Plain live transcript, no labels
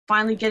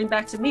finally getting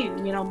back to me,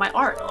 you know, my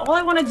art. All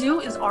I want to do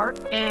is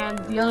art. And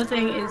the other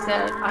thing is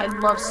that I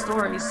love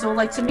stories. So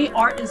like to me,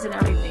 art isn't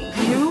everything.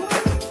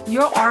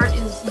 Your art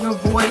is your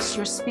voice,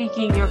 your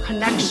speaking, your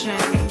connection.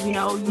 You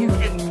know, you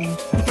can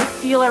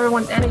feel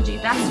everyone's energy.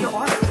 That's your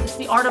art. It's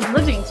the art of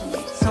living to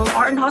me. So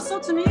art and hustle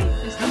to me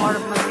is the art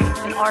of living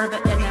and art of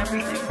it and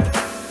everything.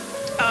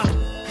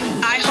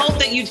 I hope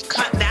that you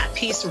cut that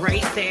piece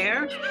right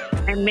there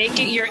and make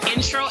it your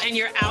intro and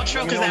your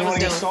outro, because that was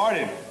dope. Get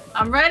started.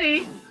 I'm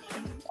ready.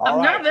 I'm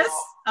nervous.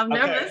 I'm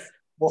nervous.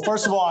 Well,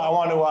 first of all, I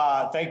want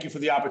to thank you for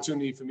the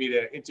opportunity for me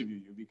to interview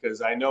you,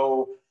 because I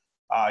know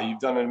you've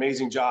done an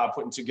amazing job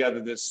putting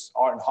together this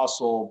Art and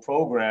Hustle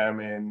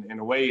program. And in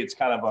a way, it's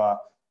kind of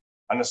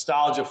a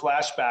nostalgia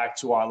flashback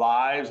to our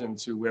lives and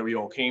to where we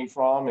all came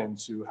from and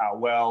to how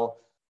well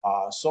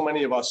so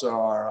many of us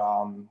are,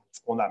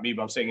 well, not me,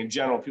 but I'm saying in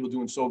general, people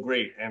doing so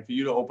great. And for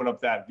you to open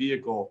up that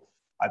vehicle,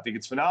 I think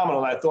it's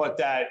phenomenal. And I thought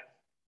that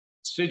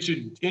since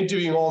you're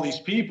interviewing all these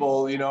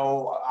people, you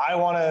know, I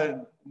want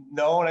to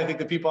know, and I think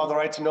the people have the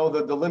right to know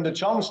the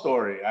LindaLCheung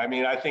story. I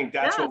mean, I think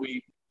that's what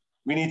we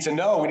need to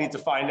know. We need to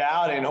find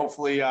out. And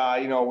hopefully,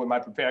 you know, with my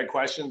prepared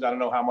questions, I don't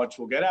know how much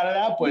we'll get out of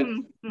that, but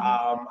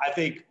I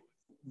think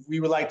we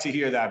would like to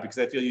hear that, because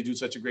I feel you do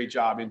such a great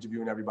job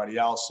interviewing everybody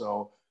else.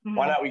 So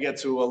why not we get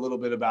to a little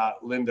bit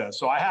about Linda?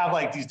 So I have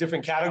like these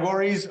different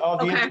categories of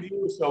the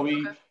interview, so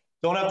we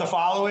don't have to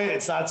follow it.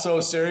 It's not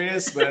so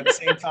serious, but at the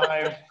same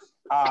time,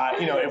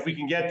 you know, if we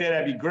can get there,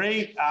 that'd be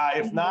great.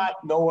 If not,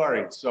 no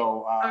worries.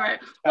 So, all right.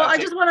 Well, I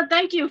just want to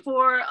thank you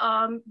for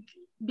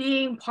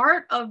being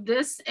part of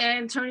this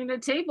and turning the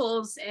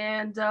tables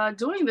and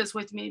doing this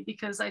with me,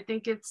 because I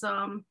think it's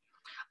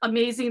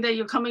amazing that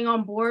you're coming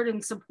on board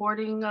and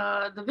supporting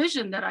the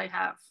vision that I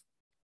have.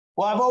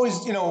 Well, I've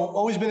always, you know,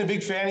 always been a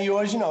big fan of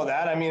yours. You know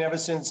that. I mean, ever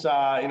since,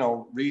 you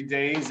know, Read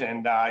days,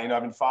 and, you know,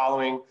 I've been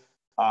following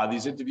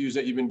these interviews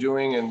that you've been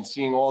doing and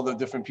seeing all the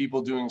different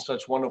people doing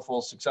such wonderful,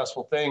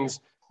 successful things.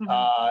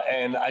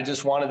 And I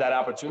just wanted that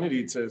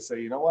opportunity to say,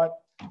 you know what,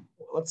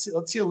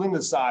 let's hear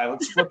Linda's side.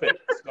 Let's flip it.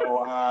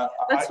 So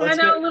let's find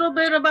out a little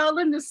bit about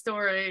Linda's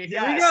story.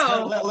 Yes,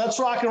 here we go. Let's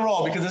rock and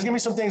roll, because there's gonna be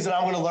some things that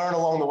I'm gonna learn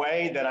along the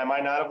way that I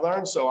might not have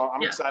learned. So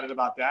I'm excited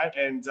about that.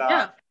 And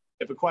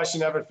if a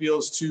question ever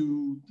feels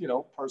too, you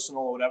know,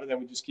 personal or whatever, then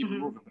we just keep it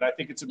moving. But I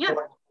think it's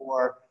important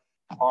for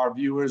our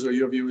viewers or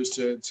your viewers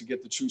to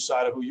get the true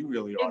side of who you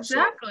really are.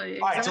 Exactly.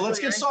 All right, so let's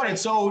get started.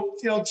 So,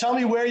 you know, tell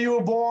me where you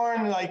were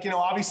born. Like, you know,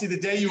 obviously the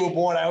day you were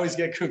born, I always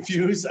get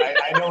confused.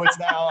 I know it's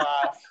now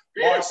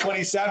March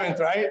 27th,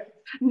 right?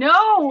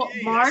 No,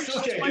 March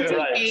 28th.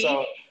 Right.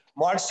 So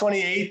March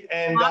 28th.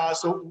 And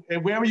so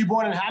where were you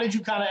born, and how did you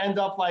kind of end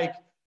up like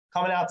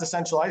coming out to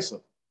Central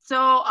Iceland? So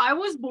I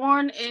was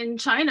born in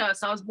China.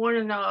 So I was born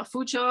in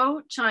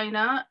Fuzhou,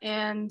 China.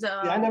 And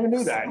I never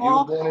knew that. You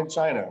were born in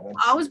China.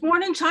 I was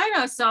born in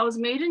China. So I was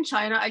made in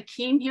China. I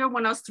came here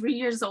when I was 3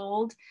 years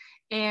old.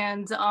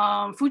 And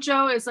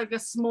Fuzhou is like a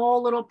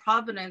small little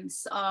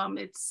province.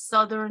 It's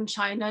southern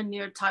China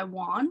near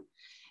Taiwan.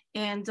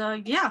 And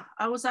yeah,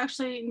 I was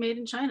actually made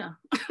in China.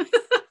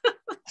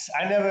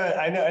 I know.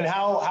 And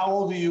how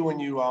old are you when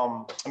you,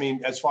 I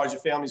mean, as far as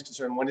your family's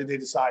concerned, when did they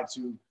decide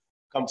to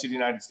come to the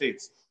United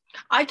States?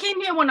 I came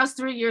here when I was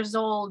 3 years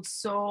old.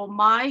 So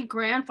my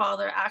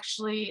grandfather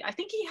actually, I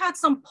think he had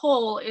some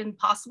pull in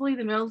possibly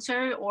the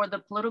military or the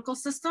political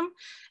system.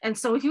 And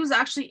so he was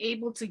actually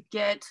able to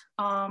get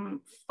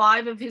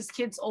 5 of his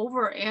kids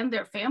over and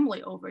their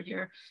family over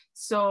here.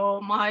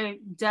 So my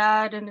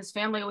dad and his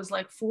family, it was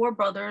like 4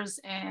 brothers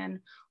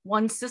and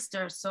 1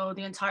 sister. So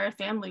the entire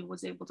family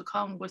was able to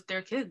come with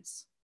their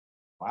kids.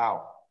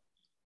 Wow.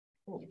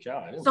 Holy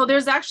cow. So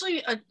there's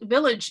actually a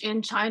village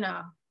in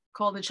China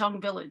called the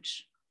CHEUNG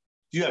village.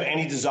 Do you have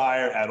any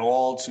desire at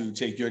all to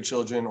take your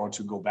children or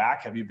to go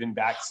back? Have you been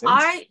back since?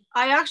 I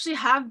actually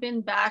have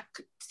been back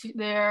to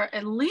there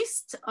at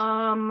least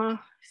 3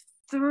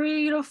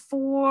 to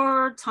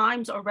 4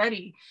 times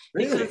already.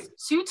 Really? Because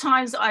 2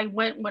 times I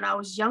went when I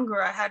was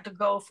younger. I had to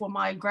go for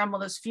my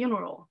grandmother's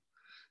funeral.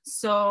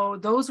 So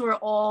those were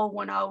all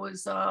when I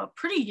was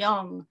pretty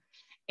young.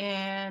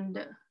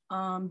 And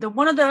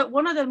one of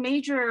the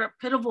major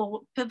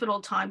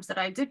pivotal times that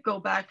I did go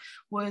back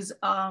was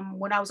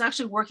when I was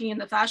actually working in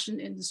the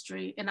fashion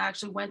industry, and I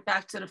actually went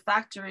back to the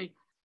factory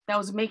that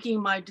was making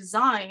my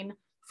design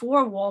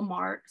for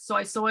Walmart. So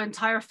I saw an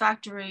entire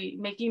factory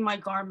making my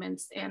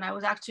garments, and I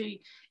was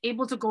actually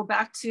able to go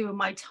back to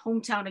my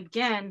hometown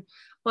again,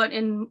 but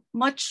in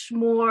much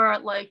more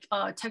like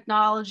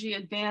technology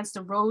advanced.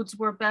 The roads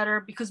were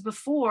better, because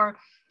before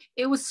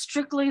it was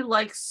strictly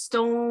like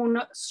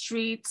stone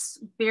streets,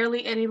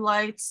 barely any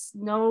lights,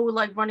 no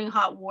like running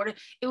hot water.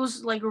 It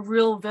was like a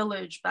real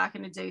village back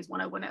in the days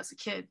when I went as a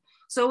kid.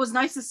 So it was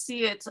nice to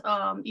see it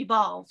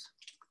evolve.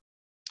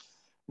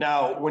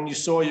 Now, when you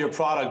saw your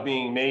product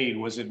being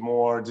made,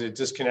 did it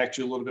disconnect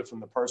you a little bit from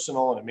the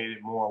personal, and it made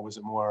it more, was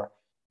it more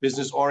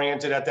business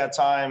oriented at that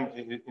time,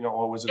 you know,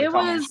 or was it a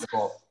combination of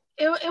both?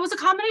 It was a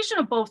combination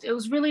of both. It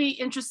was really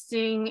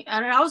interesting,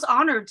 and I was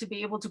honored to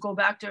be able to go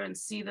back there and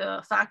see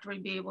the factory,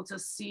 be able to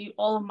see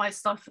all of my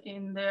stuff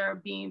in there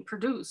being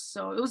produced.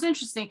 So it was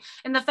interesting.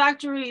 In the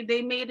factory,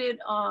 they made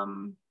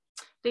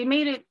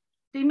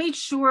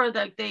sure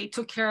that they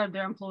took care of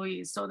their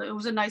employees, so that it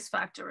was a nice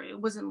factory.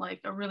 It wasn't like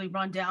a really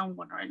run down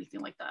one or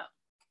anything like that.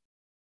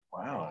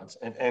 Wow.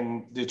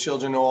 And the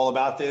children know all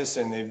about this,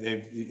 and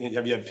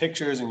have you had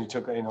pictures, and you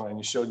took, and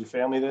you showed your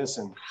family this?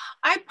 And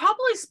I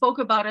probably spoke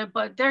about it,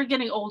 but they're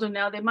getting older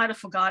now. They might have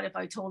forgot if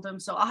I told them,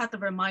 so I'll have to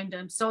remind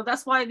them. So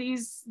that's why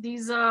these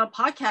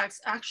podcasts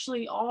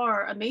actually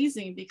are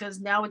amazing, because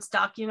now it's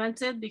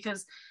documented,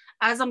 because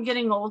as I'm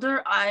getting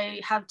older,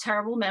 I have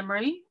terrible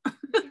memory.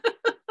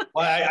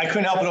 Well, I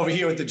couldn't help it over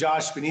here with the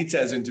Josh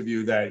Benitez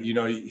interview that,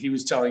 he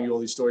was telling you all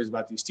these stories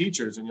about these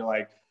teachers, and you're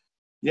like,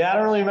 yeah, I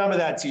don't really remember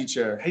that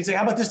teacher. He's like,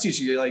 how about this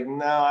teacher? You're like,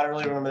 no, I don't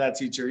really remember that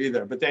teacher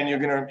either. But then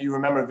you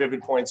remember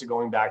vivid points of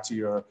going back to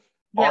your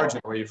origin,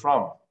 where you're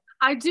from.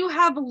 I do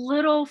have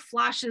little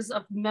flashes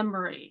of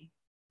memory,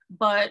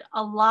 but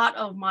a lot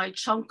of my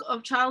chunk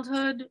of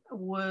childhood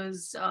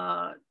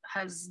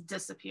has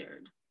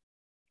disappeared.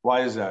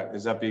 Why is that?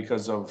 Is that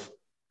because of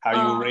how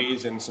you were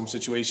raised and some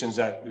situations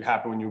that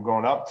happened when you were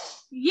growing up?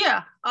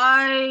 Yeah,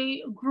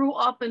 I grew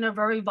up in a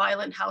very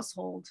violent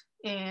household,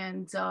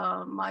 and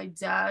my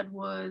dad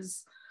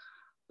was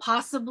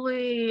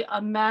possibly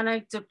a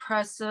manic,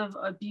 depressive,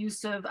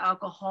 abusive,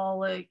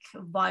 alcoholic,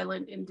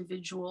 violent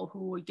individual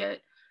who would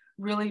get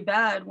really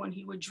bad when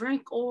he would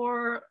drink,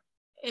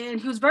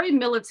 and he was very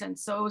militant.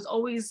 So it was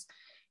always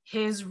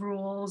his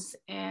rules,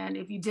 and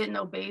if you didn't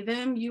obey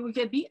them, you would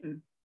get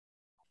beaten.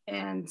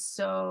 And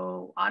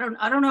so I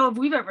don't know if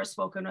we've ever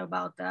spoken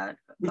about that.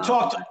 We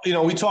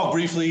talked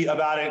briefly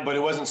about it, but it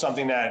wasn't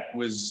something that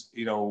was,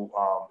 it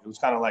was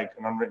kind of like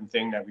an unwritten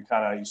thing that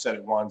you said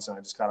it once, and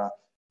I just kind of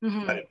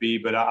let it be.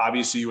 But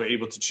obviously you were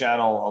able to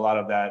channel a lot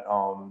of that,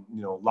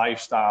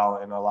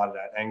 lifestyle and a lot of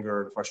that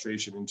anger and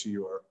frustration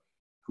into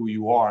who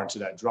you are, into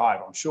that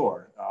drive, I'm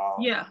sure.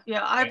 Yeah.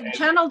 I've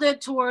channeled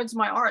it towards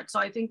my art. So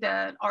I think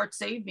that art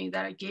saved me,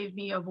 that it gave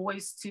me a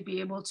voice to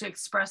be able to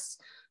express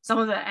some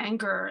of the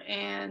anger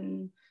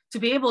and to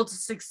be able to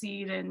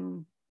succeed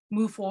and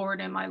move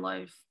forward in my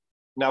life.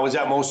 Now, was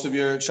that most of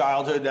your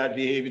childhood, that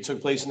behavior took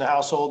place in the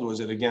household? Was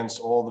it against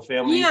all the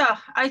family? Yeah,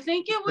 I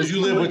think it was. Because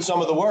you lived with some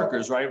of the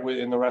workers, right?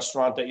 In the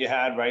restaurant that you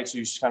had, right? So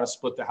you kind of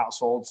split the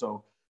household.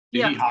 So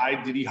did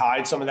he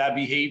hide some of that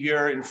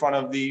behavior in front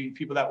of the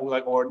people that were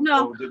like,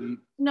 no, did he?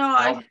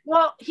 No,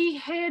 he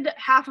hid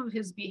half of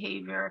his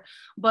behavior,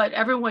 but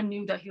everyone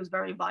knew that he was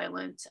very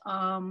violent.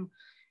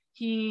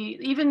 He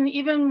even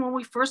when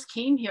we first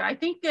came here, I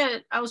think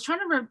that I was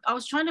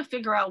trying to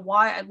figure out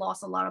why I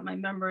lost a lot of my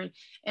memory,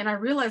 and I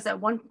realized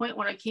at one point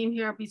when I came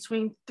here,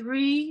 between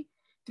 3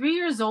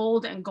 years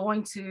old and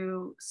going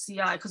to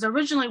CI, because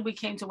originally we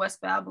came to West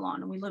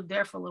Babylon and we lived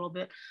there for a little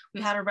bit. We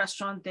had a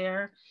restaurant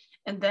there,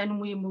 and then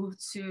we moved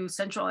to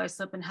Central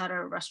Islip and had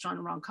a restaurant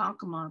in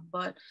Ronkonkoma.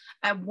 But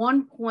at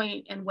one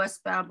point in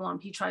West Babylon,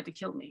 he tried to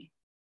kill me.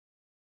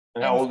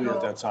 And how old were you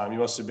at that time? You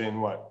must have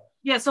been what?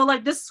 Yeah, so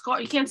like this scar,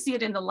 you can't see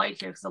it in the light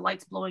here because the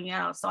light's blowing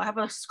out. So I have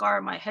a scar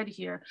on my head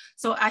here.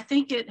 So I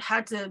think it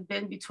had to have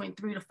been between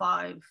 3 to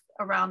 5,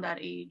 around that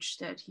age,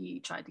 that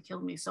he tried to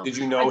kill me. So did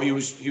you know he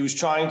was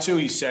trying to?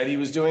 He said he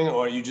was doing it,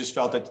 or you just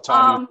felt at the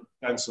time he was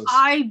defenseless?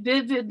 I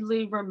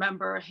vividly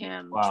remember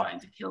him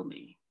trying to kill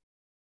me.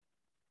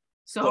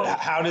 So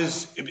how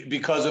does,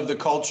 because of the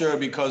culture,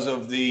 because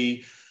of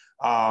the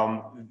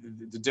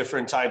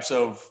different types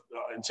of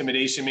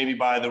intimidation, maybe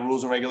by the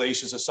rules and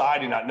regulations of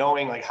society, not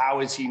knowing, like, how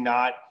is he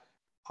not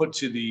put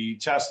to the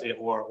test,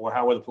 or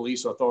how were the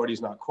police authorities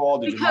not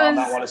called? Did your mom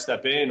not want to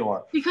step in?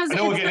 Because I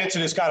know we're getting into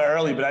this kind of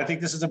early, but I think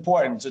this is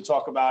important to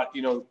talk about,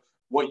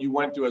 what you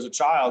went through as a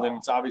child, and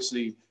it's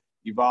obviously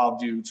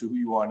evolved you to who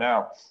you are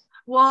now.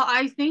 Well,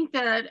 I think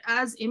that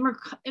as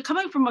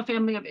coming from a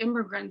family of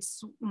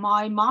immigrants,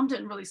 my mom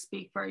didn't really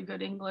speak very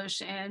good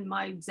English, and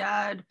my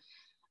dad,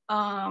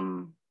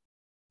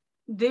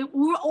 we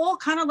were all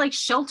kind of like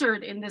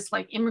sheltered in this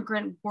like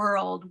immigrant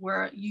world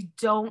where you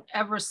don't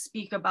ever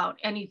speak about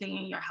anything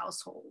in your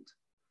household.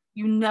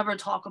 You never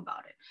talk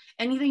about it.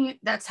 Anything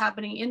that's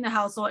happening in the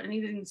household,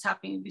 anything that's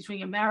happening between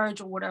your marriage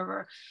or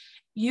whatever,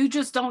 you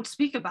just don't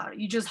speak about it.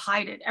 You just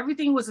hide it.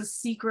 Everything was a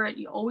secret.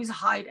 You always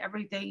hide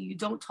everything. You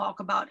don't talk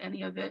about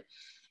any of it.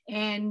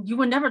 And you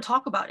would never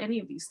talk about any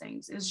of these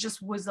things. It just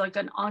was like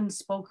an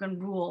unspoken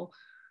rule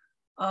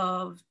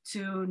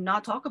to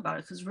not talk about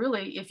it, because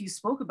really, if you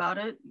spoke about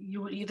it,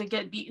 you would either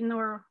get beaten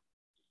or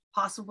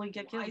possibly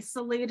get killed.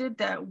 Isolated,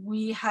 that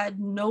we had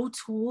no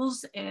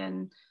tools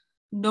and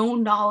no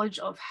knowledge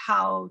of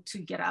how to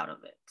get out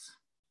of it.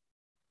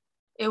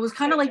 It was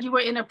kind of like you were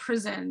in a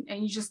prison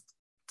and you just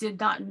did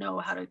not know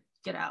how to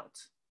get out.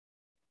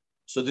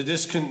 So did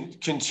this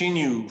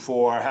continue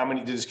for how many?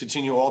 Did this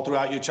continue all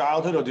throughout your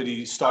childhood, or did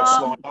he start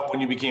slowing up when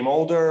you became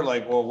older?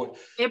 Like, well,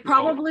 it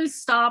probably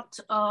stopped.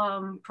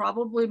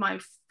 Probably my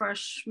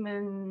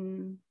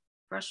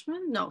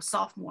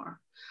sophomore.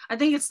 I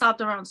think it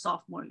stopped around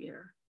sophomore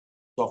year.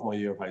 Sophomore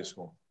year of high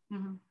school.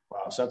 Mm-hmm.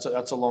 Wow, so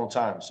that's a long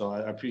time. So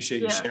I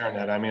appreciate you Yeah. sharing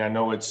that. I mean, I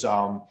know it's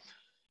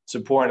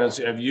important, as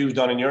have you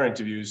done in your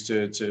interviews,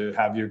 to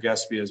have your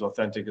guests be as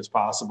authentic as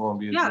possible and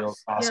be as real as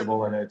Yes. Yeah.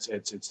 possible. And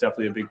it's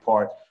definitely a big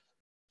part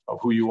of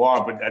who you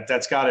are. But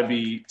that's got to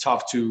be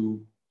tough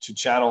to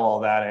channel all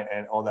that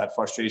and all that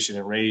frustration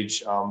and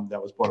rage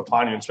that was brought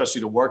upon you, and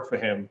especially to work for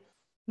him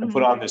and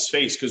put on this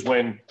face. Because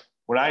when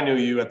I knew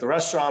you at the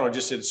restaurant or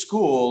just at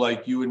school,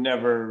 like, you would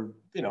never,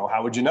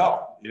 how would you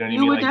know? You know what I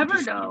mean? You would Like,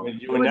 never know.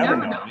 You would never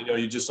know.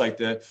 You just like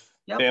the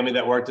family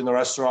that worked in the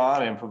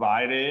restaurant and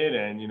provided,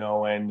 and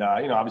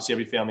obviously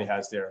every family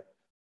has their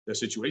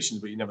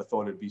situations, but you never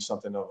thought it'd be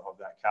something of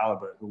that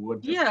caliber. Who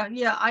would?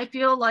 Yeah. I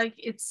feel like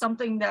it's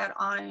something that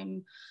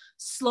I'm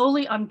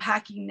slowly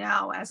unpacking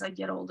now as I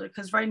get older,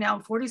 because right now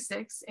I'm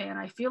 46, and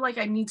I feel like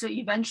I need to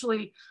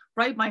eventually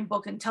write my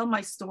book and tell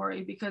my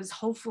story, because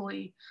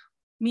hopefully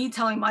me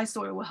telling my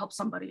story will help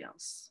somebody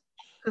else.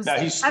 Now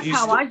is he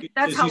still alive?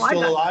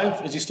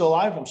 Is he still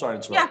alive? I'm sorry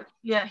to interrupt.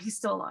 Yeah, he's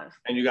still alive.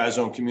 And you guys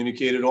don't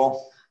communicate at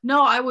all?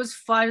 No, I was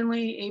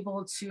finally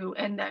able to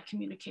end that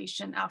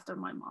communication after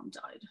my mom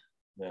died.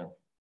 Yeah,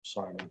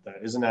 sorry about that.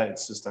 Isn't that,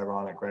 it's just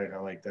ironic, right? I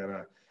like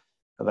that,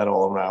 how that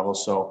all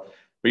unravels. So,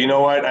 but you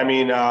know what? I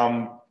mean,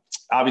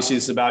 obviously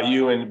it's about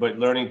you, but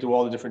learning through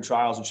all the different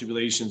trials and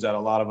tribulations that a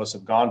lot of us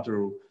have gone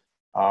through,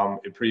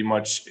 it pretty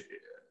much,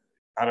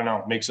 I don't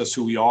know, makes us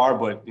who we are,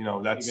 but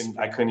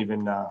I couldn't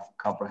even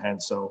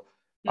comprehend. So,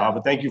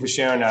 but thank you for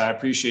sharing that. I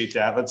appreciate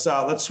that.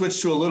 Let's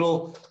switch to a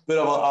little bit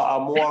of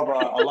a more of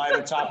a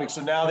lighter topic.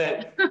 So now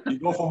that you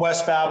go from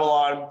West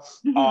Babylon,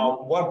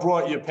 what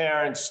brought your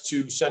parents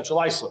to Central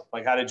Islip?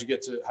 Like, how did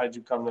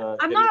you come to?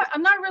 I'm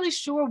not really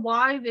sure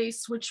why they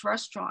switched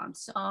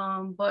restaurants.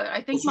 But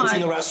I think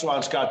switching the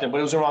restaurants got them, but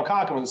it was in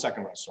Ronkonkoma, the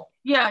second restaurant.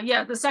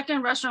 Yeah. The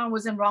second restaurant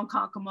was in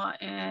Ronkonkoma,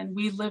 and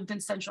we lived in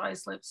Central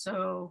Islip,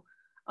 so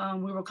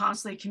we were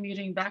constantly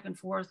commuting back and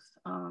forth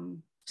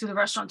to the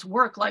restaurant to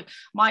work. Like,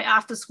 my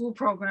after school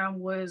program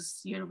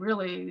was,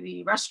 really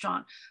the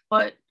restaurant.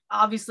 But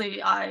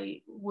obviously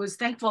I was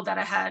thankful that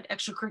I had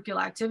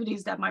extracurricular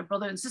activities that my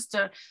brother and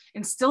sister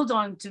instilled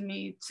onto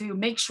me to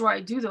make sure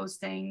I do those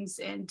things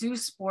and do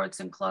sports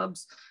and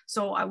clubs,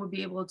 so I would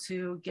be able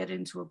to get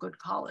into a good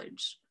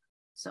college.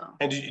 So.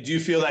 And do you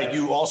feel like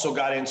you also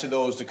got into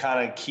those to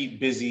kind of keep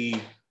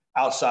busy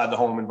outside the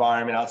home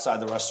environment,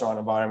 outside the restaurant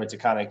environment, to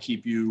kind of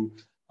keep you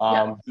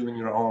doing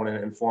your own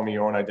and forming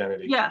your own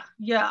identity? Yeah.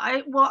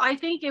 I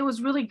think it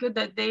was really good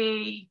that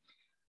they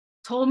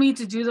told me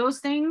to do those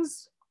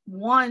things.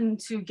 One,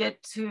 to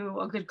get to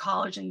a good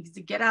college and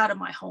to get out of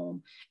my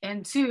home,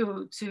 and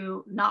two,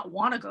 to not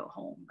want to go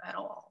home at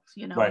all.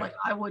 Like,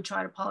 I would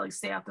try to probably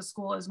stay after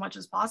school as much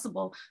as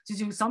possible to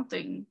do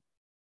something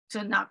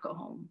to not go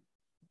home.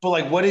 But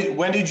like,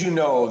 when did you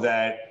know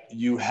that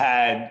you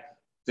had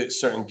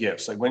certain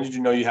gifts? Like, when did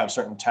you know you have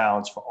certain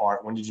talents for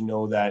art? When did you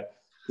know that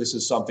this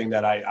is something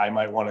that I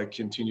might want to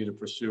continue to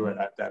pursue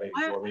at that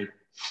age?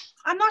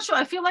 I'm not sure.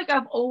 I feel like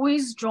I've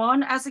always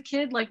drawn as a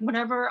kid. Like,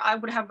 whenever I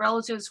would have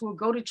relatives who would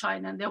go to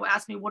China and they would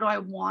ask me, what do I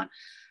want?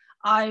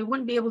 I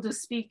wouldn't be able to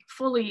speak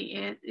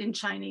fully in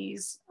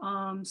Chinese.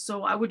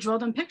 So I would draw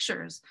them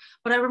pictures.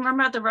 But I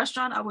remember at the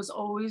restaurant, I was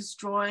always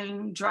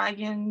drawing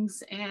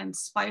dragons and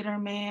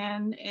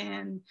Spider-Man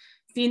and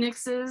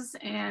phoenixes.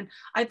 And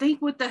I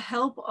think with the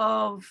help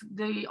of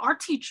the art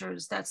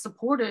teachers that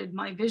supported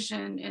my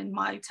vision and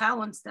my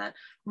talents, that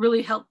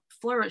really helped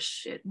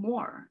flourish it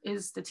more,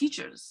 is the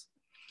teachers.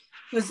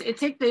 Because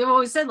they've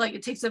always said, like,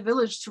 it takes a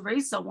village to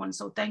raise someone.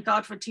 So thank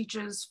God for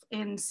teachers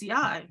in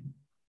CI.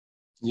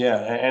 Yeah,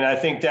 and I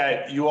think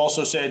that you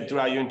also said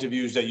throughout your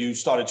interviews that you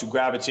started to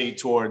gravitate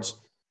towards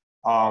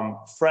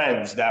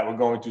friends that were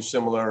going through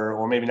similar,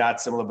 or maybe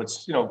not similar, but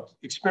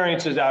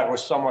experiences that were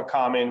somewhat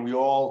common. We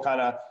all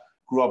kind of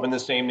grew up in the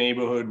same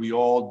neighborhood. We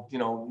all,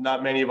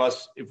 not many of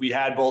us, if we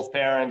had both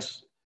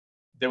parents,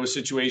 there were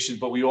situations,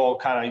 but we all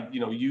kind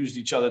of, used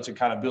each other to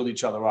kind of build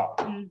each other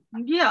up.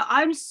 Yeah,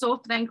 I'm so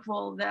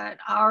thankful that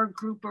our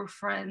group of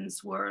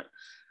friends were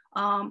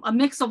a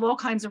mix of all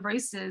kinds of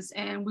races,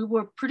 and we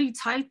were pretty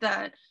tight,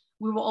 that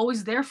we were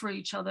always there for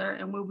each other,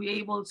 and we'll be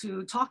able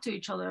to talk to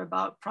each other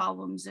about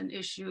problems and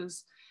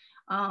issues.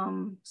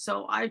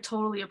 So I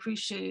totally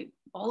appreciate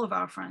all of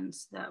our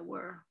friends that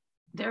were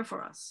there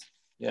for us.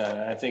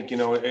 Yeah, I think,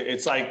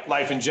 it's like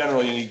life in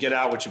general. You get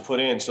out what you put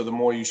in. So the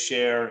more you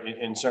share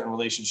in certain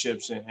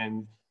relationships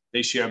and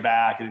they share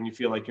back, and then you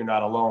feel like you're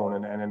not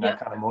alone, and that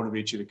kind of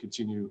motivates you to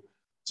continue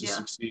to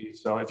succeed.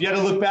 So if you had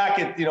to look back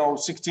at,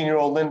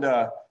 16-year-old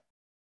Linda,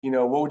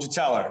 what would you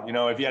tell her?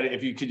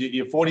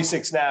 You're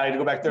 46 now, you had to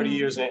go back 30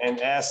 years and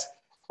ask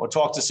or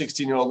talk to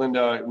 16-year-old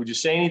Linda, would you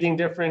say anything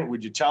different?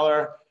 Would you tell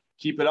her,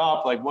 keep it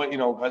up? Like, what,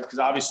 because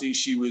obviously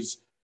she was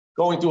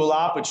going through a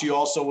lot, but she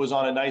also was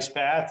on a nice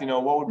path.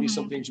 What would be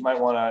some things you might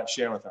want to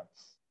share with her?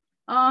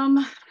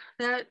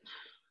 That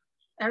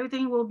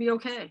everything will be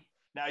okay.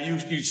 Now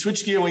you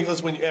switched gear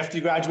after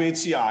you graduated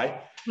CI,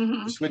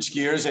 you switched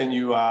gears and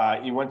you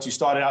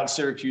started out in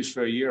Syracuse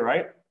for a year,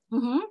 right?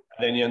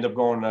 Then you end up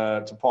going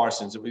to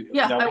Parsons.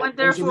 Yeah, Now, I went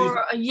there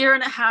for a year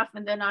and a half,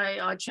 and then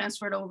I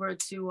transferred over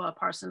to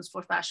Parsons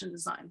for fashion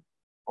design.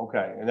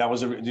 Okay, and that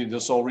was the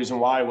sole reason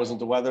why? It wasn't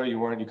the weather? You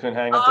couldn't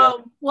hang up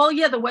there? Well,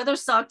 yeah, the weather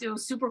sucked. It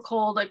was super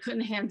cold. I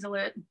couldn't handle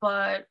it.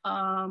 But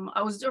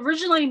I was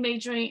originally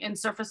majoring in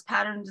surface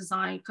pattern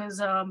design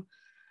because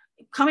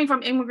coming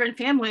from immigrant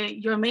family,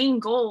 your main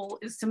goal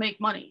is to make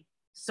money.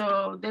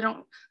 So they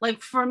don't,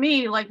 like, for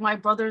me, like my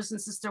brothers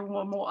and sister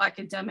were more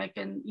academic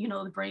and, you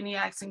know, the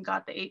brainiacs and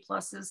got the A+,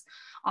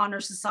 honor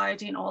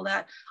society and all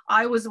that.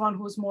 I was the one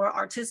who was more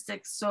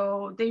artistic.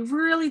 So they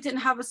really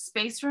didn't have a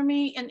space for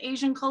me in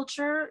Asian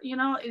culture. You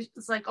know,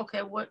 it's like,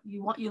 okay, what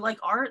you want, you like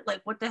art?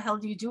 Like, what the hell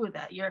do you do with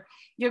that? You're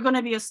going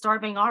to be a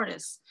starving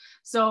artist.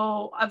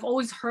 So I've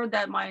always heard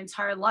that my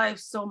entire life.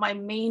 So my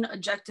main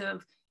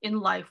objective in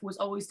life was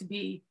always to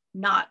be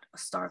not a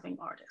starving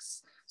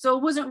artist. So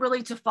it wasn't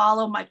really to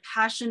follow my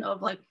passion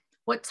of like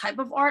what type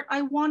of art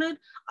I wanted.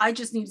 I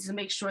just needed to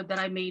make sure that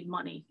I made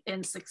money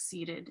and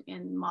succeeded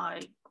in my,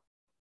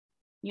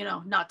 you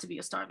know, not to be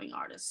a starving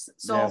artist.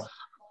 So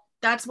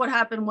that's what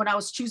happened when I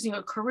was choosing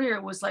a career,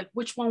 was like,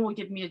 which one will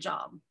give me a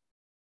job?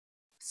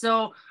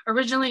 So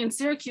originally in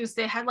Syracuse,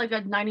 they had like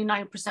a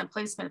 99%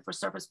 placement for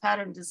surface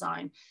pattern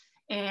design.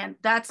 And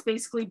that's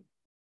basically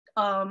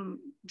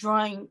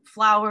drawing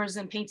flowers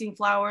and painting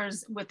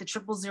flowers with the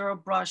 000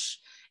 brush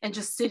and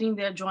just sitting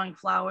there drawing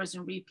flowers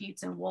and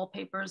repeats and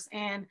wallpapers.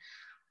 And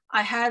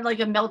I had like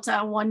a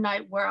meltdown one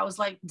night where I was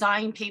like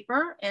dyeing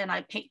paper, and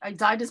I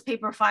dyed this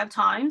paper 5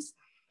 times.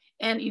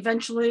 And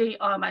eventually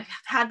I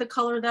had the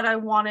color that I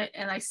wanted,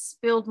 and I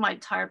spilled my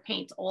entire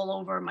paint all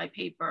over my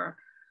paper.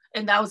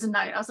 And that was the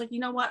night I was like, you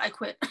know what, I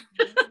quit.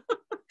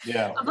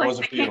 Yeah, it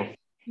wasn't for you.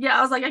 Yeah,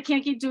 I was like, I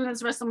can't keep doing this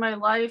the rest of my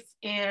life.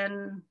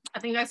 And I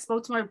think I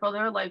spoke to my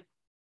brother, like,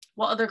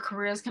 what other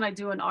careers can I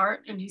do in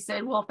art? And he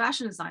said, well,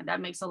 fashion design,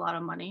 that makes a lot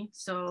of money.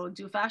 So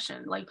do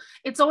fashion. Like,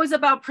 it's always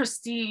about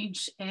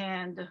prestige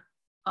and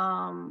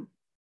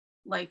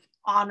like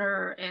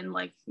honor and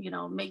like, you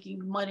know,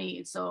 making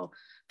money. So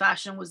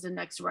fashion was the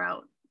next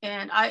route.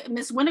 And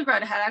Miss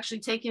Winograd had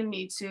actually taken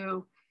me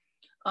to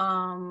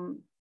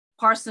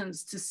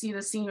Parsons to see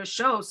the senior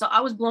show. So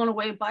I was blown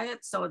away by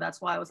it. So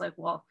that's why I was like,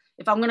 well,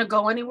 if I'm going to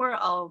go anywhere,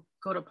 I'll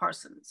go to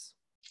Parsons.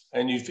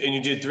 And you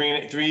did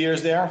three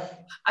years there?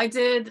 I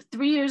did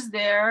 3 years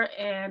there,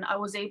 and I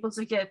was able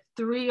to get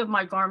 3 of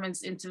my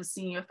garments into the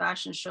senior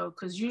fashion show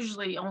because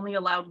usually only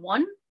allowed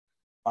 1.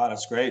 Oh,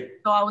 that's great.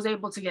 So I was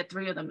able to get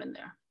 3 of them in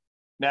there.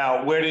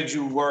 Now, where did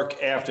you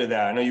work after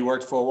that? I know you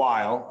worked for a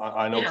while.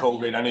 I know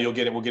COVID. I know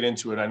we'll get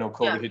into it. I know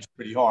COVID hit you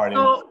pretty hard.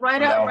 So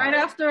right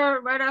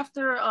after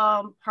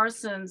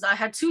Parsons, I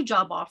had 2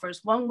 job offers.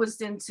 One was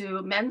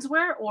into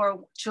menswear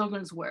or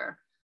children's wear.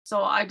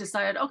 So I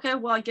decided, okay,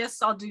 well, I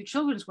guess I'll do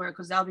children's wear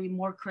because that'll be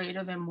more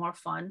creative and more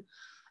fun.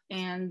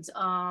 And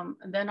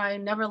then I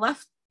never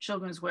left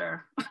children's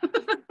wear.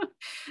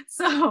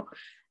 So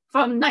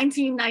from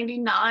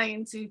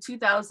 1999 to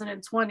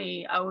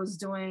 2020, I was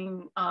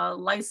doing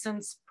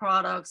licensed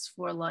products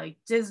for like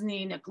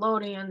Disney,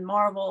 Nickelodeon,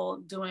 Marvel,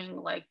 doing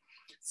like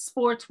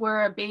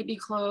sportswear, baby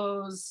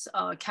clothes,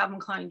 Calvin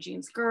Klein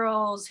jeans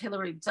girls,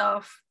 Hilary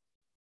Duff.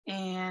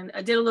 And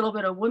I did a little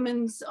bit of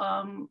women's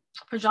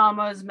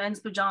pajamas, men's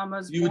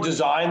pajamas. You would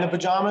design the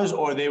pajamas,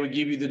 or they would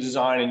give you the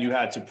design and you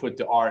had to put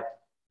the art?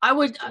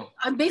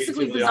 I'm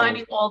basically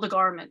designing all the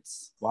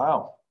garments.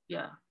 Wow.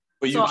 Yeah.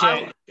 But you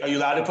can't, are you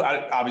allowed to put,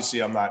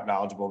 obviously I'm not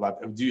knowledgeable about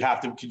that. Do you have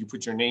to, can you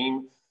put your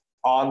name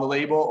on the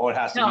label, or it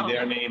has to be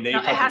their name? They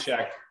cut the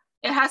check.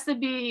 It has to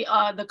be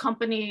the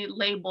company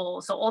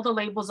label. So all the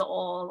labels are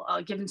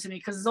all given to me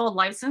because it's all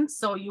licensed.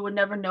 So you would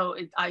never know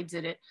I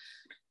did it.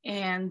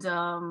 And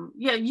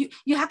yeah,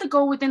 you have to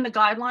go within the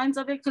guidelines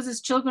of it because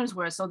it's children's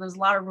wear. So there's a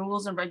lot of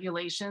rules and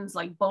regulations,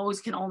 like bows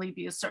can only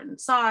be a certain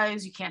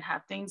size. You can't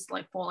have things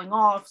like falling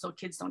off so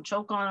kids don't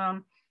choke on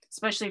them,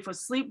 especially for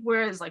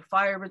sleepwear is like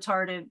fire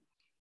retardant.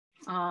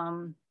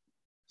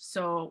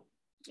 So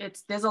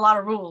there's a lot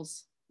of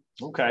rules.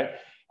 Okay.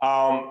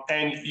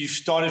 And you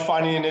started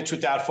finding a niche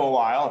with that for a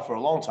while, for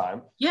a long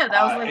time. Yeah,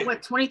 that was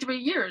like 23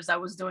 years I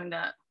was doing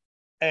that.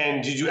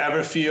 And did you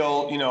ever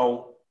feel,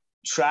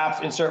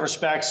 trapped in certain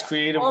respects,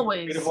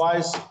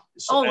 creative-wise?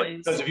 Always.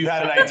 Because if you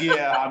had an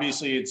idea,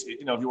 obviously it's,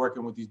 if you're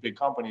working with these big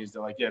companies,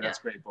 they're like, yeah, that's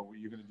great, but what are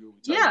you going to do?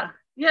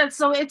 Yeah.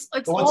 So it's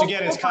but once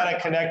again, it's kind of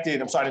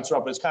connected. I'm sorry to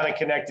interrupt, but it's kind of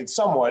connected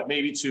somewhat,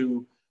 maybe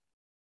to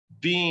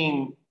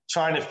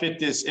trying to fit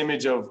this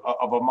image of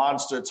a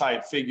monster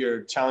type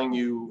figure telling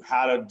you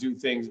how to do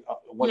things,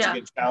 once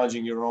again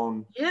challenging your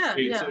own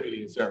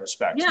creativity in certain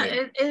respects.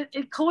 Yeah,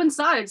 it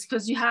coincides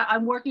because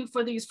I'm working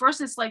for these,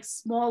 first it's like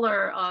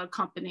smaller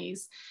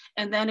companies,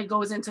 and then it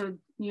goes into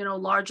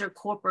larger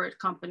corporate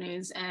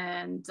companies,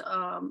 and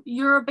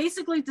you're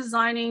basically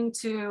designing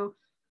to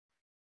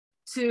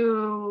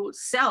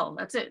sell.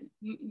 That's it.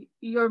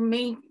 Your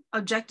main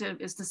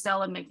objective is to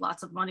sell and make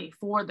lots of money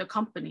for the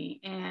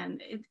company.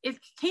 And it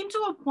came to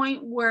a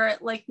point where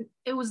like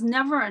it was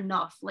never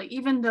enough. Like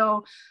even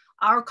though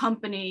our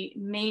company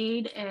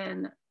made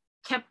and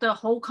kept the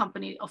whole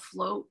company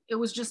afloat. It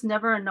was just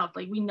never enough.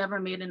 Like we never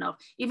made enough,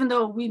 even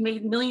though we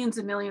made millions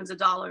and millions of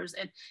dollars,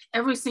 and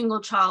every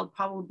single child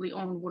probably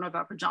owned one of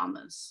our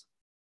pajamas.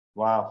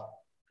 Wow.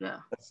 Yeah.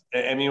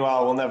 And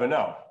meanwhile, we'll never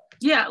know.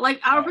 Yeah, like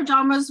our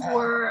pajamas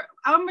were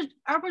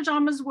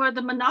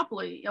the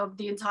monopoly of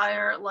the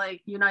entire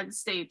like United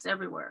States,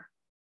 everywhere.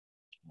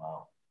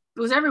 Wow. It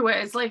was everywhere.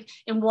 It's like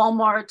in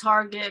Walmart,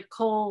 Target,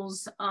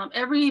 Kohl's,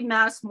 every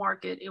mass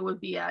market it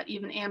would be at,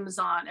 even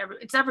Amazon.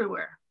 It's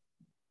everywhere.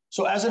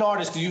 So as an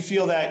artist, do you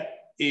feel that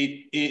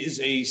it is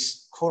a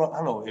quote? I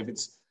don't know if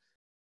it's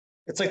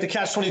like the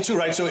catch-22,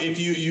 right? So if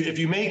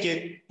you make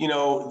it,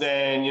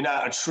 then you're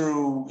not a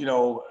true,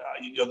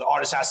 the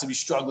artist has to be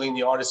struggling.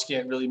 The artist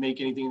can't really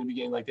make anything in the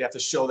beginning. Like they have to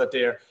show that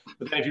they're.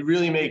 But then if you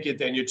really make it,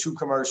 then you're too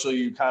commercial.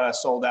 You kind of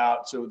sold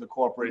out to the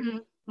corporate. Mm-hmm.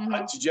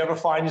 Mm-hmm. Did you ever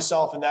find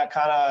yourself in that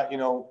kind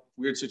of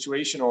weird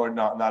situation, or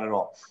not at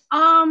all?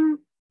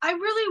 I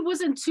really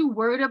wasn't too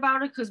worried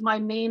about it because my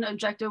main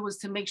objective was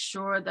to make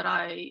sure that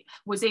I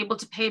was able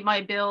to pay my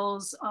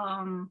bills,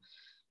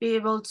 be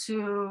able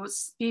to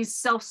be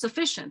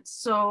self-sufficient.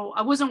 So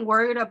I wasn't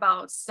worried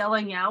about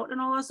selling out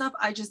and all that stuff.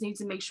 I just need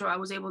to make sure I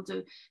was able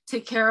to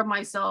take care of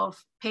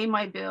myself, pay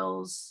my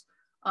bills,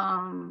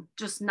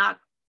 just not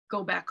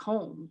go back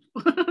home,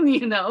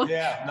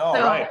 Yeah, no,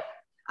 so right.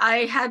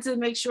 I had to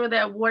make sure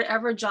that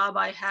whatever job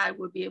I had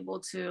would be able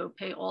to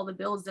pay all the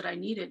bills that I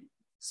needed.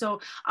 So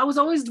I was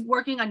always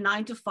working a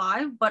 9 to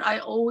 5, but I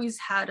always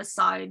had a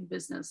side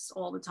business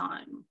all the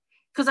time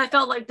because I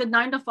felt like the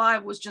 9 to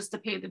 5 was just to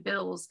pay the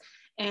bills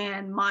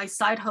and my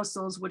side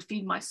hustles would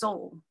feed my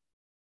soul.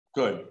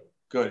 Good.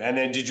 And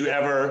then did you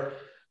ever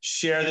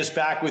share this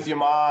back with your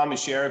mom and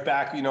share it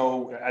back,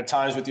 at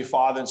times with your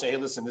father and say, hey,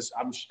 listen,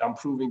 I'm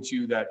proving to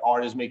you that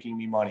art is making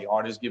me money.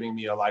 Art is giving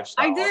me a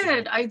lifestyle.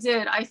 I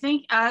did. I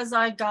think as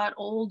I got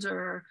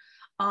older,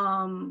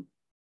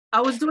 I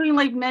was doing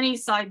like many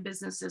side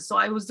businesses. So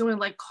I was doing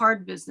like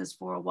card business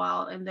for a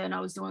while, and then I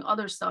was doing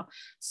other stuff.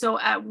 So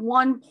at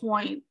one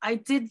point I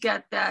did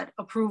get that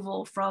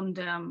approval from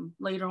them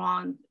later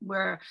on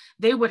where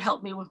they would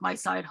help me with my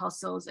side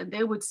hustles and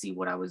they would see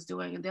what I was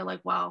doing. And they're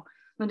like, wow,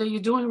 Linda,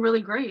 you're doing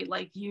really great.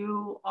 Like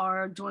you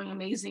are doing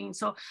amazing.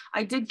 So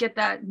I did get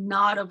that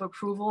nod of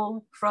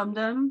approval from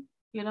them,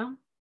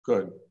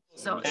 Good.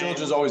 So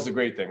children is always the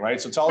great thing,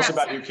 right? So tell us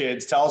about your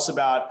kids. Tell us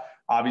about,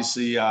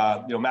 obviously,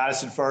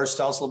 Madison first.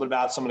 Tell us a little bit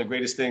about some of the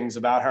greatest things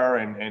about her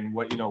and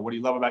what do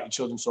you love about your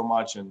children so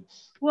much? And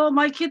well,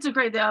 my kids are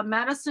great.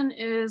 Madison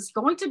is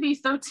going to be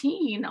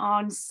 13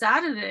 on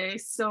Saturday.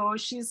 So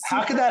she's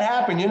how could that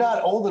happen? You're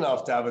not old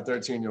enough to have a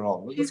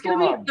 13-year-old. She's going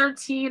to be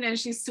 13 and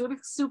she's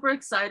super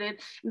excited.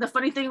 And the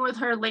funny thing with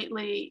her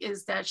lately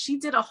is that she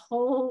did a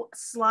whole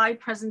slide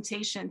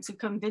presentation to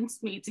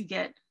convince me to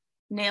get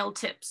nail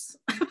tips.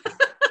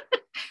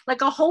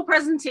 Like a whole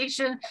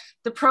presentation,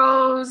 the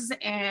pros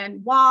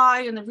and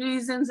why and the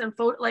reasons and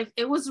like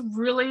it was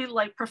really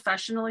like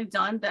professionally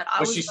done. That I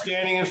was she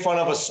standing in front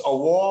of a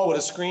wall with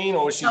a screen,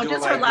 or was she doing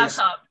just her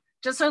laptop?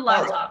 Just her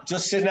laptop.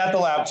 Just sitting at the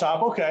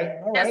laptop. Okay,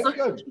 all right, so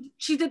good.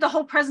 She did the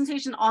whole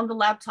presentation on the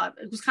laptop.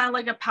 It was kind of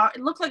like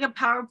it looked like a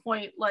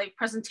PowerPoint like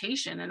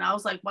presentation, and I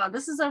was like, wow,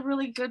 this is a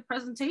really good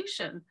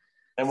presentation.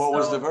 And what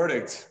was the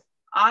verdict?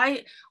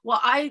 I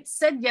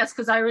said yes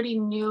because I already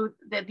knew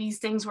that these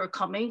things were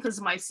coming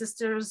because my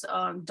sister's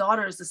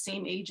daughter is the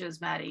same age as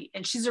Maddie,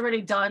 and she's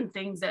already done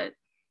things that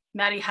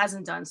Maddie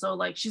hasn't done. So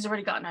like she's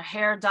already gotten her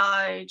hair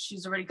dyed,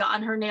 she's already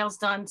gotten her nails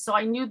done. So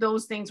I knew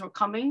those things were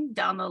coming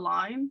down the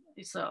line.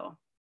 So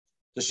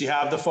does she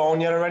have the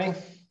phone yet already?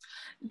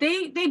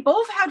 They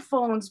both had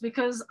phones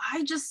because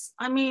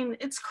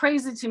it's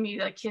crazy to me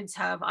that kids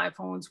have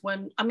iPhones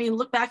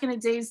look back in the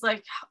days,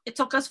 like it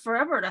took us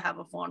forever to have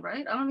a phone,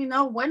 right? I don't even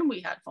know when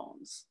we had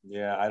phones.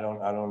 Yeah, I don't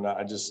know.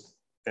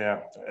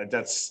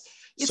 That's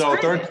it's so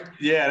crazy.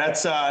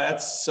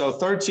 that's so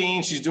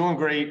 13. She's doing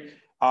great.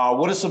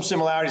 What are some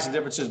similarities and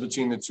differences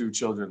between the two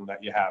children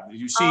that you have?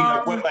 You see,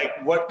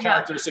 what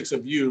characteristics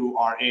of you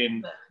are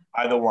in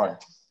either one?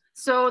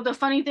 So the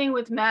funny thing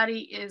with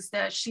Maddie is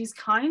that she's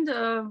kind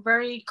of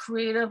very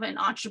creative and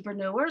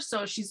entrepreneur.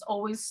 So she's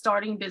always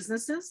starting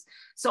businesses.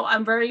 So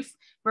I'm very,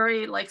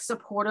 very like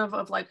supportive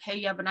of like, hey,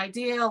 you have an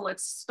idea,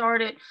 let's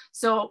start it.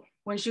 So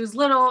when she was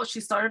little,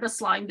 she started a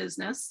slime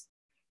business.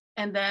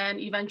 And then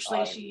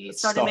eventually she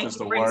started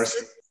making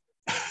bracelets.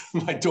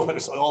 My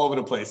daughter's all over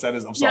the place.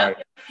 I'm sorry.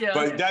 Yeah.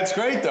 But that's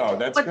great though.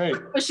 Great.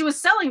 But she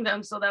was selling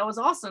them. So that was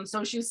awesome.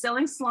 So she was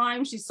selling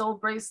slime, she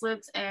sold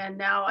bracelets, and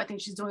now I think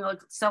she's doing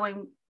like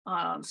selling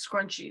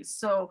scrunchies.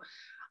 So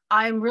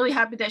I'm really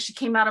happy that she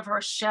came out of her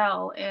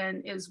shell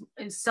and is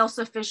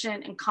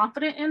self-sufficient and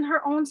confident in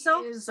her own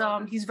self.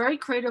 He's very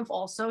creative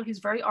also. He's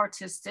very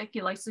artistic.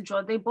 He likes to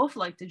draw. They both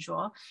like to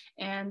draw.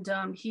 And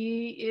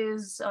he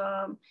is,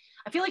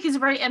 I feel like he's a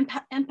very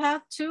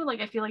empath too.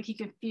 Like I feel like he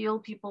can feel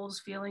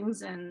people's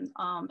feelings and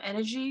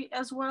energy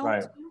as well.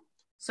 Right. Too.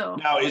 So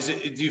now,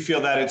 do you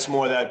feel that it's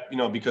more that,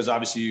 because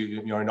obviously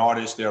you're an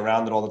artist, they're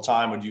around it all the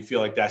time, or do you feel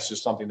like that's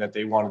just something that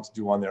they wanted to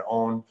do on their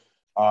own?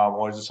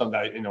 Or is it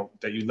something that,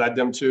 that you led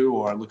them to,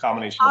 or a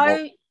combination of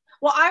both?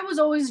 Well, I was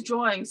always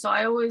drawing, so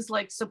I always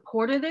like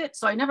supported it.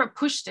 So I never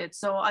pushed it.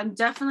 So I'm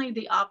definitely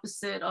the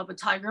opposite of a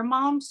tiger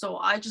mom. So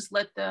I just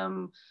let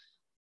them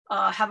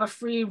have a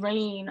free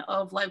reign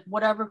of like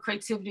whatever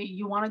creativity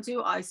you want to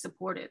do, I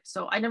support it.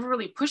 So I never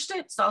really pushed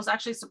it. So I was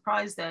actually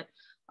surprised that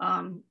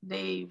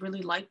they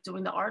really liked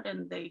doing the art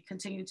and they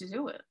continue to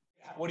do it.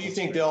 What do you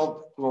think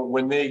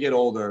when they get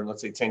older,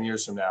 let's say 10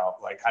 years from now,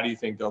 like, how do you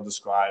think they'll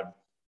describe,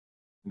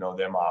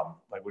 their mom?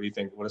 Like, what do you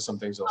think? What are some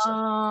things they'll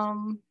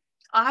say?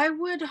 I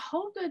would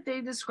hope that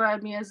they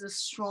describe me as a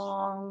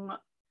strong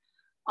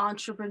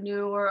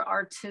entrepreneur,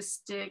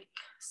 artistic,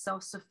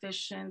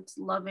 self-sufficient,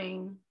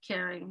 loving,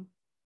 caring,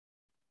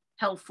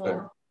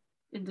 helpful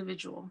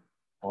individual.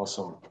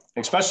 Awesome.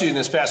 Especially in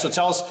this past. So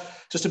tell us,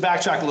 just to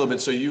backtrack a little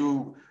bit. So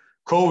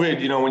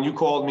COVID, when you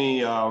called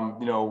me,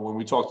 when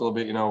we talked a little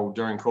bit,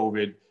 during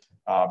COVID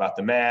about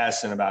the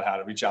masks and about how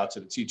to reach out to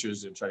the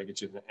teachers and try to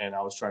get you, and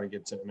I was trying to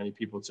get to many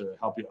people to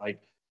help you. Like,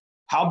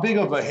 how big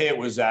of a hit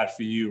was that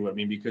for you? I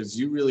mean, because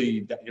it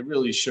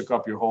really shook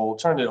up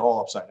turned it all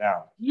upside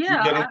down.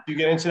 Yeah. You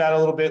get into that a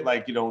little bit?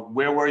 Like,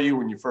 where were you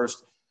when you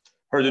first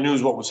heard the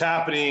news? What was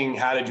happening?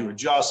 How did you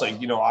adjust? Like,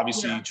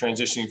 obviously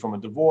transitioning from a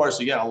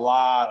divorce, you got a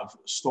lot of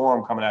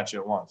storm coming at you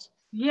at once.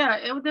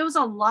 Yeah, there was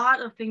a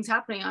lot of things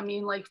happening. I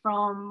mean, like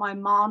from my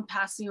mom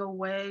passing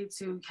away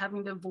to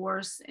having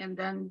divorce and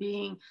then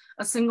being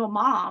a single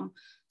mom.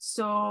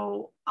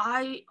 So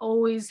I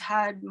always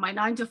had my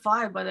 9 to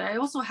 5, but I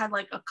also had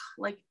like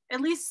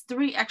at least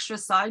 3 extra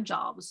side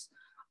jobs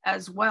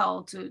as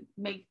well to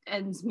make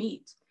ends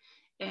meet.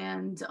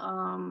 And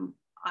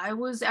I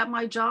was at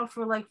my job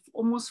for like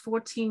almost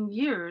 14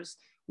 years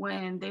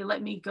when they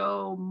let me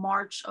go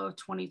March of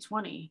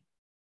 2020.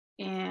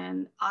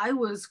 And I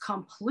was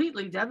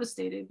completely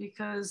devastated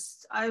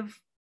because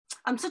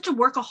I'm such a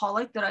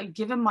workaholic that I've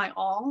given my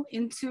all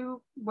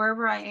into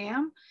wherever I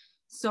am.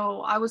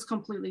 So I was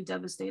completely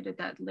devastated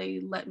that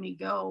they let me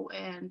go,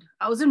 and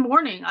I was in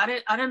mourning. I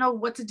didn't know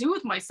what to do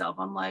with myself.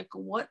 I'm like,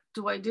 what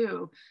do I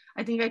do?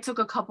 I think I took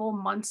a couple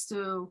months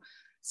to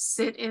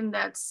sit in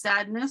that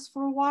sadness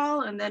for a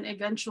while, and then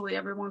eventually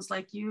everyone's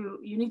like, you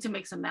need to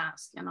make some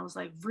masks. And I was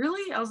like,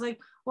 really? I was like,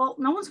 well,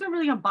 no one's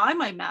really gonna buy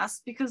my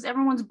mask because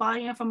everyone's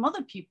buying it from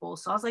other people.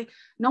 So I was like,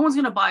 no one's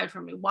gonna buy it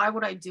from me. Why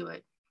would I do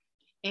it?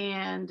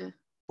 And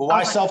but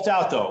why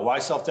self-doubt though? Why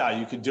self-doubt?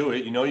 You could do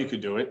it. You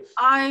could do it.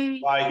 Why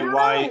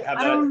have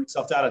that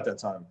self-doubt at that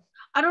time?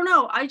 I don't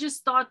know. I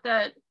just thought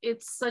that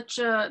it's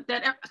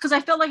because I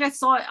felt like I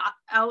saw it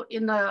out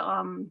in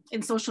the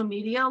in social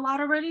media a lot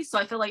already. So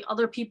I felt like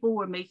other people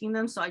were making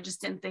them. So I just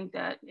didn't think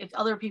that if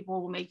other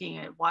people were making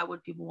it, why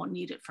would people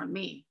need it from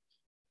me?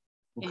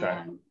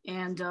 Okay.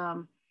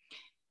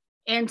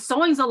 And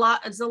sewing's a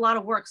lot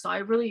of work. So I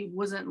really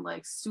wasn't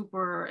like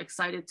super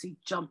excited to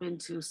jump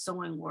into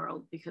sewing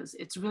world because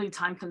it's really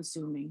time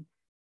consuming.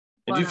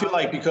 And do you feel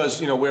like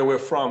because, where we're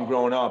from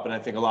growing up, and I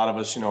think a lot of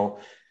us,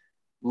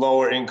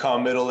 lower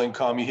income, middle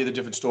income, you hear the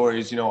different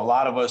stories, a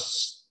lot of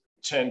us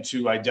tend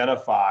to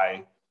identify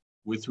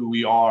with who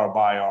we are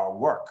by our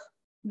work.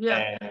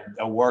 Yeah. And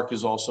our work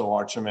is also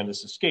our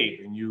tremendous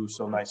escape. And you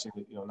so nice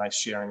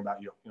sharing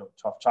about your,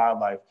 tough child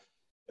life.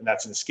 And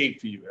that's an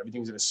escape for you.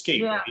 Everything's an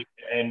escape. Yeah. Right?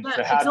 And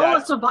to have it's all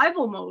a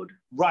survival mode.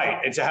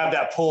 Right. And to have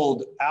that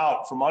pulled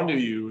out from under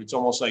you, it's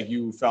almost like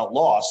you felt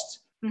lost,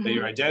 that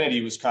your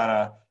identity was kind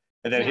of,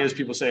 and then here's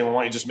people saying, well,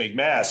 why don't you just make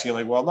masks? You're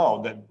like, well,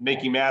 no, that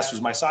making masks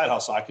was my side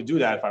hustle. I could do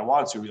that if I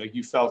wanted to. Like,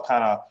 you felt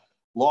kind of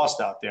lost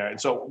out there. And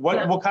so what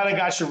kind of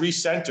got you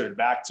recentered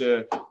back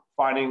to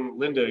finding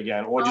Linda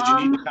again? Or did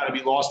you need to kind of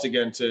be lost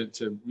again to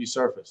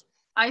resurface?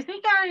 I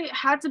think I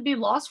had to be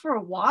lost for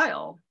a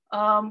while.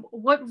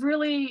 What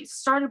really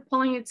started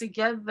pulling it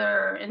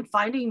together and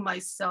finding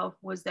myself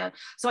was that,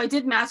 so I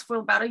did masks for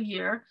about a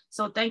year.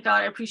 So thank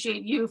God, I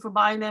appreciate you for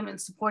buying them and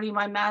supporting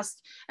my mask.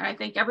 And I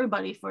thank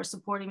everybody for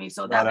supporting me.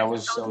 So I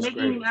was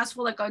making masks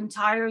for like an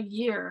entire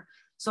year.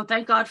 So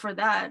thank God for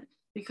that,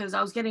 because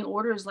I was getting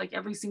orders like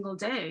every single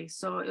day.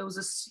 So it was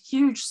a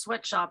huge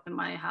sweatshop in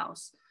my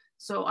house.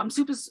 So I'm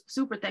super,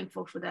 super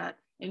thankful for that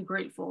and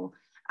grateful.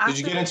 Did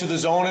you get into the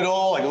zone at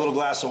all? Like a little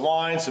glass of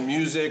wine, some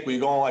music? Were you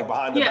going like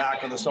behind the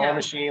back of the sewing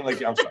machine?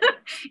 Like, I'm sorry.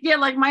 Yeah,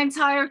 like my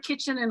entire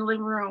kitchen and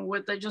living room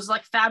with just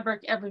like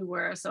fabric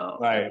everywhere. So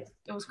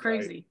it was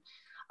crazy.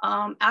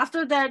 Right.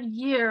 After that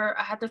year,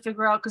 I had to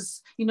figure out,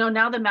 because,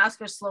 now the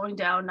masks are slowing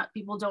down.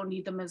 People don't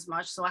need them as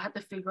much. So I had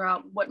to figure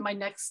out what my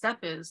next step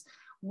is.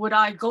 Would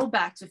I go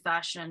back to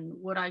fashion?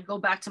 Would I go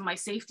back to my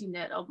safety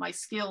net of my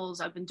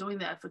skills? I've been doing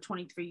that for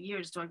 23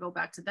 years. Do I go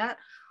back to that?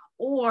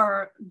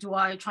 Or do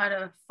I try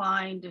to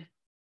find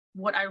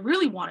what I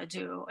really want to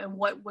do and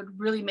what would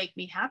really make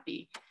me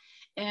happy?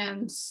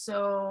 And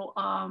so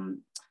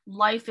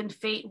life and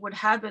fate would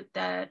have it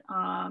that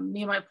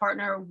me and my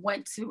partner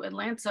went to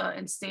Atlanta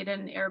and stayed in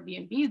an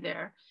Airbnb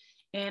there.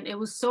 And it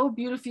was so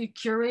beautifully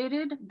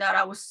curated that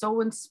I was so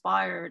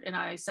inspired. And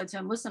I said to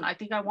him, listen, I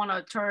think I want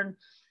to turn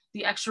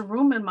the extra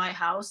room in my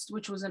house,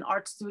 which was an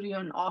art studio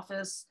and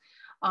office,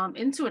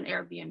 into an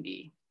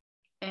Airbnb.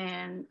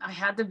 and I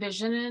had the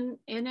vision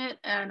in it,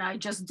 and I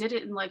just did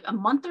it in like a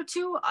month or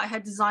two. I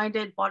had designed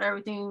it, bought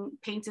everything,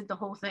 painted the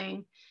whole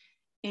thing,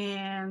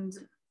 and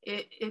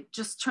it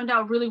just turned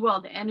out really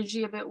well. The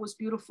energy of it was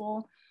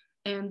beautiful.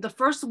 And the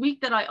first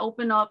week that I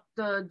opened up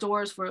the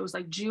doors for it was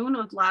like June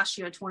of last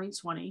year,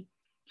 2020.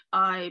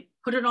 I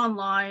put it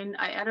online,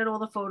 I added all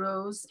the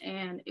photos,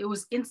 and it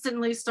was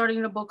instantly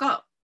starting to book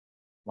up.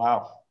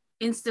 Wow.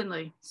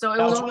 Instantly. So it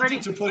Now, was it's already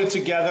one thing to put it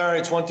together.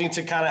 It's one thing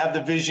to kind of have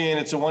the vision.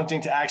 It's a one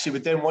thing to actually,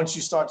 but then once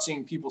you start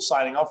seeing people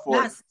signing up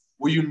for it,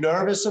 were you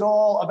nervous at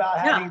all about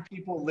having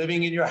people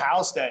living in your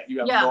house that you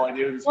have no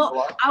idea who these people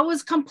are? I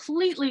was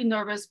completely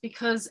nervous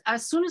because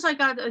as soon as I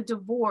got a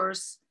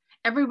divorce,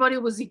 everybody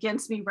was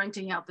against me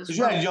renting out this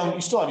room.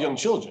 You still have young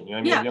children. You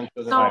know, you have young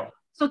children, right?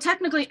 So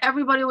technically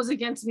everybody was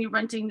against me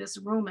renting this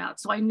room out.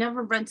 So I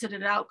never rented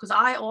it out because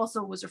I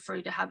also was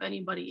afraid to have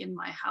anybody in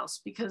my house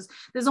because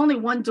there's only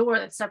one door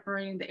that's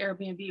separating the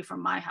Airbnb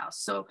from my house.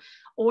 So,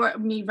 or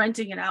me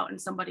renting it out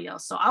and somebody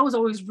else. So I was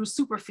always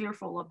super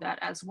fearful of that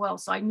as well.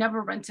 So I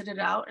never rented it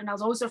out. And I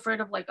was always afraid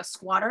of like a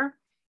squatter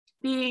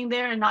being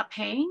there and not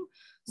paying.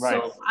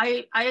 Right. So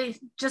I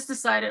just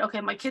decided, okay,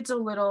 my kids are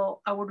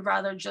little. I would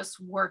rather just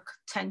work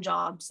 10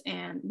 jobs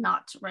and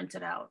not rent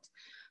it out.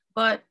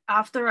 But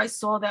after I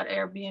saw that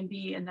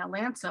Airbnb in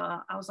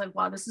Atlanta, I was like,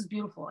 wow, this is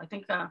beautiful. I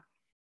think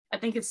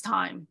it's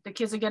time. The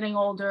kids are getting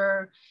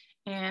older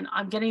and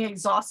I'm getting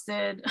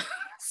exhausted.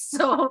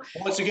 So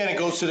once again, it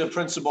goes to the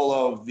principle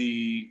of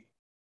the,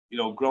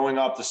 growing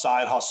up, the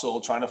side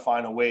hustle, trying to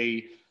find a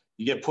way.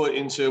 You get put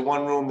into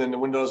one room, then the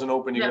window doesn't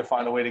open. You're going to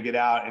find a way to get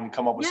out and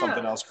come up with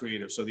something else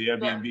creative. So the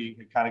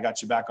Airbnb kind of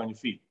got you back on your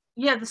feet.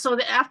 Yeah, so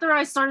after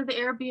I started the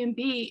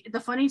Airbnb, the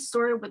funny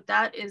story with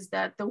that is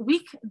that the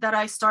week that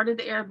I started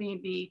the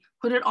Airbnb,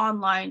 put it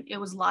online, it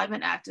was live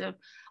and active.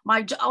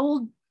 My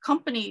old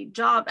company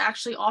job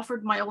actually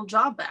offered my old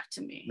job back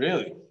to me.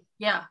 Really?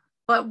 Yeah,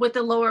 but with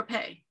the lower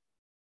pay.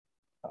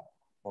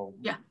 Well,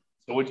 yeah.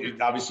 So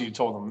obviously you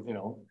told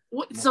them,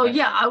 So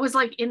yeah, I was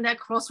like in that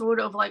crossroad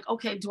of like,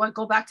 okay, do I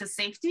go back to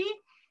safety?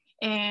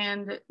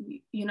 And,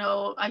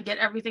 I get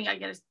everything, I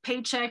get a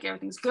paycheck,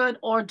 everything's good.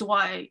 Or do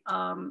I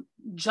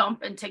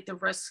jump and take the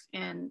risk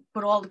and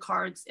put all the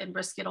cards and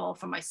risk it all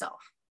for myself?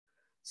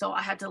 So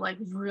I had to like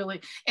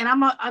really, and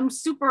I'm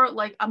super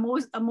like, I'm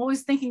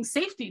always thinking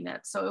safety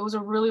net. So it was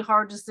a really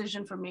hard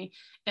decision for me.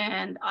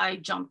 And I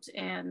jumped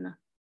and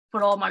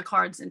put all my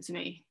cards into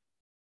me.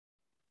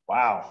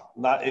 Wow.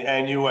 And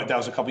that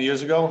was a couple of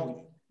years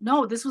ago?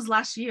 No, this was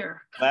last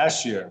year.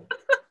 Last year.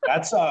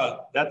 That's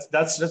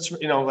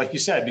like you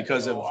said,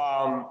 because of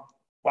all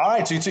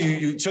right. So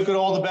you took it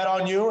all to bet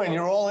on you and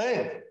you're all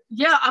in.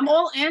 Yeah, I'm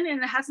all in,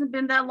 and it hasn't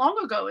been that long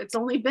ago. It's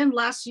only been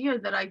last year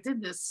that I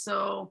did this.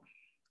 So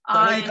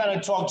I know you kind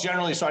of talked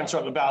generally,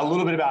 about a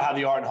little bit about how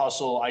the Art and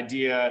Hustle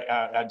idea,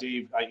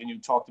 Dave, and you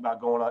talked about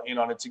going in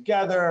on it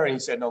together. And he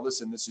said, no,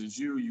 listen, this is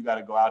you. You got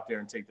to go out there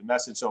and take the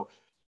message. So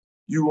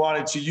you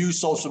wanted to use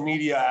social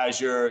media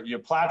as your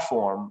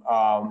platform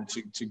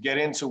to get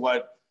into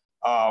what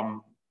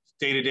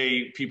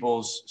day-to-day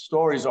people's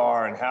stories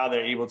are and how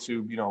they're able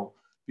to,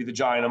 be the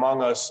giant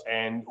among us.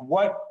 And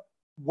what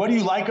do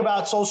you like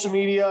about social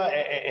media?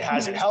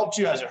 Has it helped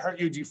you? Has it hurt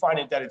you? Do you find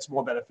it that it's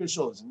more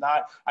beneficial? Is it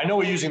not? I know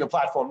we're using the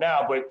platform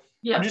now, but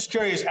I'm just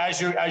curious, as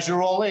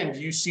you're all in,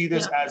 do you see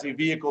this as a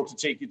vehicle to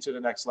take you to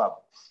the next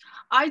level?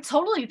 I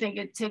totally think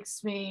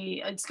it's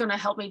going to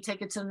help me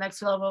take it to the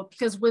next level,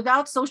 because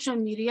without social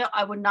media,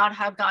 I would not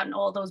have gotten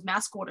all those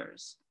mask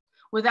orders.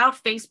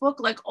 Without Facebook,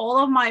 like all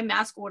of my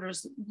mask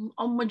orders,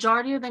 a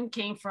majority of them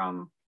came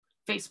from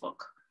Facebook.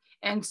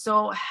 And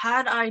so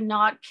had I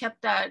not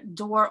kept that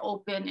door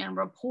open and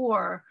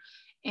rapport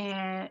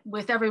and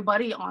with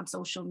everybody on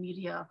social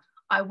media,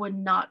 I would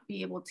not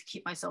be able to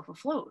keep myself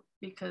afloat,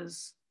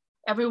 because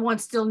everyone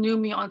still knew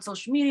me on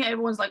social media.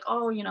 Everyone's like,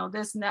 oh,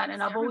 this and that.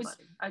 And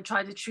I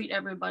tried to treat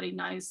everybody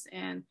nice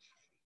and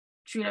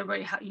treat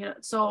everybody,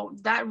 so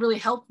that really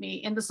helped me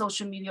in the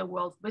social media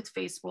world with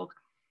Facebook.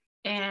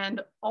 And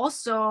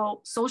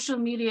also social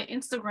media,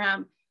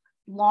 Instagram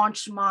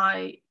launched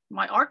my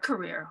art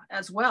career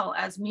as well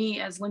as me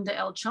as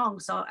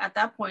LindaLCheung. So at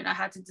that point I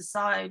had to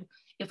decide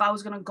if I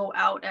was going to go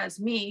out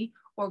as me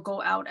or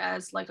go out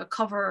as like a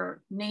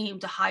cover name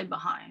to hide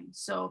behind.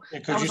 So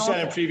because you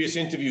said in previous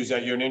interviews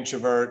that you're an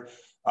introvert,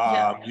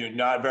 you're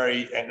not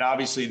very, and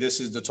obviously this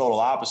is the total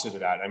opposite of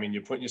that. I mean,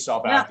 you're putting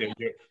yourself out there.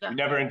 You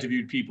never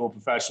interviewed people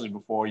professionally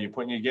before.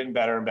 You're getting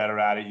better and better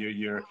at it.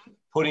 You're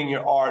putting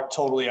your art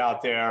totally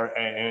out there,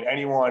 and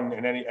anyone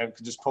and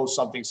could just post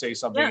something, say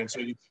something. And so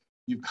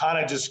you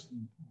kind of just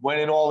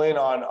went all in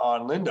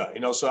on Linda,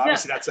 so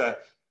obviously that's a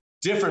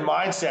different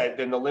mindset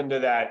than the Linda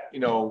that,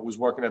 was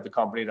working at the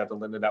company, that the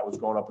Linda that was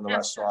growing up in the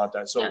restaurant.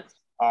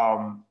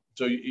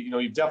 So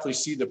you definitely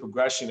see the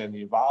progression and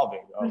the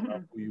evolving of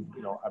who you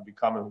have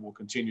become and will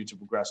continue to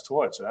progress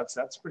towards. So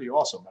that's pretty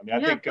awesome. I mean,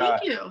 I think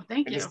thank you.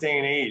 This day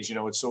and age,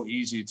 it's so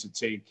easy to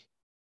take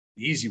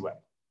the easy way,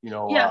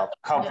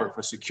 comfort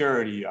for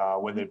security,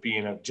 whether it be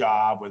in a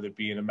job, whether it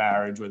be in a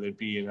marriage, whether it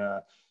be in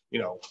a,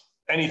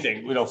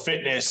 anything,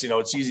 fitness,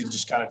 it's easy to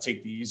just kind of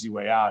take the easy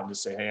way out and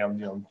just say, hey,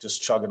 I'm,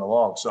 just chugging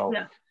along. So,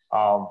 Yeah.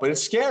 but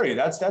it's scary.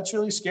 That's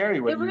really scary.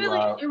 It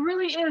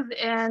really is.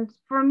 And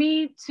for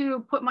me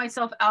to put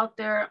myself out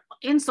there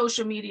in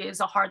social media is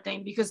a hard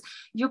thing, because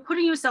you're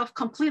putting yourself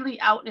completely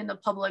out in the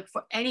public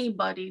for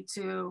anybody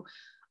to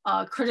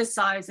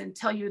criticize and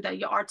tell you that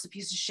your art's a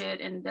piece of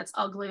shit and that's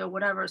ugly or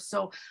whatever.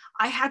 So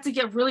I had to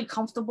get really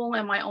comfortable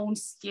in my own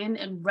skin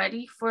and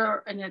ready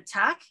for an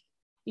attack,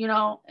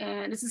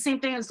 and it's the same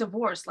thing as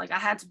divorce. Like, I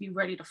had to be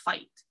ready to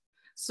fight.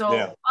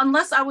 So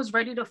unless I was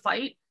ready to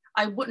fight,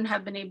 I wouldn't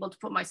have been able to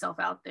put myself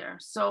out there.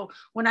 So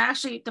when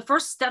the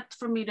first step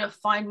for me to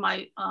find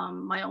my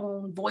my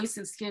own voice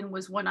and skin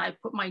was when I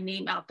put my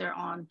name out there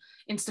on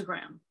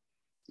Instagram.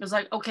 It was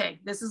like,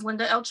 okay, this is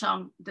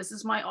LindaLCheung, this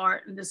is my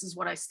art, and this is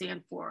what I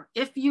stand for.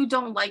 If you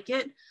don't like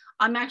it,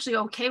 I'm actually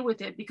okay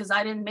with it, because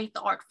I didn't make the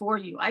art for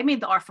you. I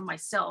made the art for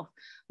myself.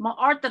 My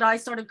art that I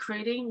started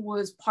creating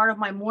was part of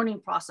my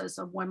mourning process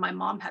of when my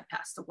mom had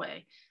passed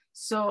away.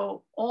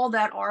 So all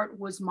that art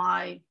was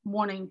my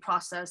mourning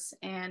process.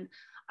 And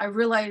I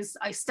realized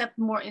I stepped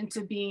more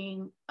into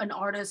being an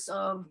artist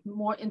of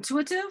more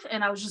intuitive,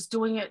 and I was just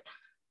doing it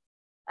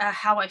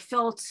how I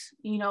felt.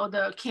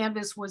 The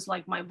canvas was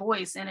like my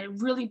voice, and it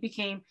really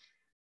became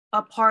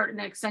a part and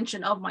an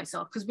extension of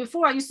myself. Because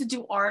before, I used to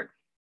do art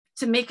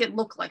to make it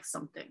look like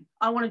something.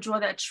 I want to draw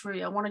that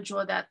tree. I want to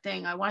draw that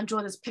thing. I want to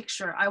draw this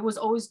picture. I was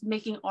always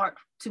making art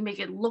to make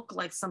it look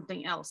like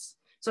something else.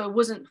 So it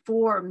wasn't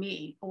for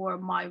me or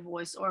my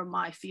voice or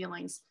my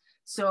feelings.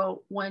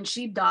 So when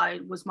she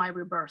died was my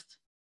rebirth.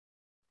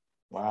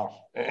 Wow.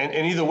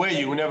 And either way,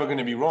 you were never going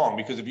to be wrong,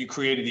 because if you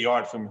created the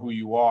art from who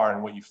you are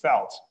and what you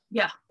felt,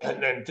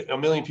 and then a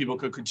million people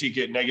could critique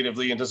it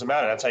negatively, and it doesn't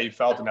matter. That's how you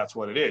felt, and that's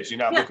what it is. You're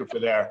not looking for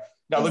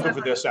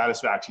their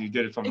satisfaction. You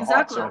did it from the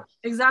heart. So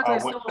exactly.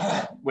 If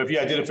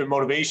I did it for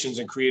motivations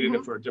and created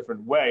it for a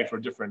different way, for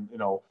a different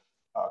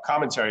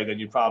commentary, then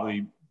you'd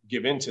probably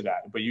give into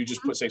that. But you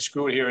just say,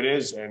 screw it, here it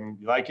is, and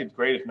you like it,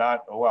 great. If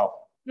not, oh well.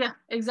 Yeah,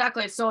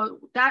 exactly. So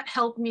that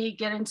helped me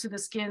get into the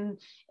skin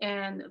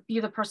and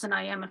be the person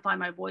I am and find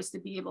my voice to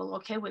be able to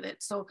okay with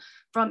it. So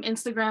from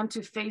Instagram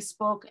to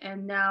Facebook,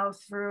 and now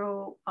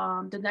through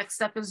the next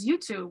step is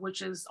YouTube,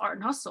 which is Art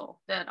and Hustle,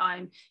 that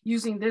I'm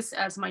using this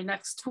as my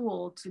next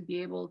tool to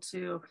be able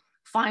to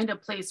find a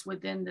place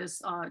within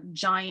this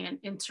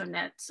giant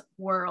internet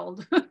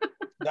world.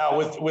 Now,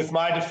 with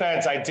my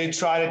defense, I did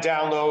try to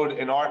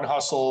download an Art and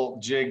Hustle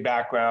jig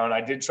background.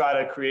 I did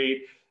try to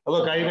create,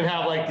 look, I even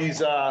have like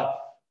these,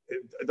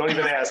 don't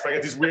even ask. I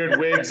got these weird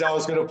wigs I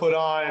was going to put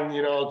on,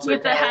 to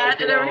with the hat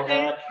and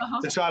everything,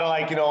 to try to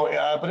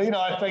but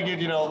I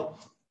figured,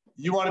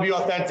 you want to be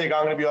authentic.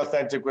 I'm going to be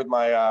authentic with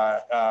my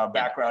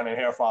background and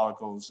hair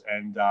follicles.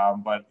 And,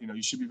 but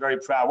you should be very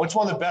proud. What's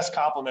one of the best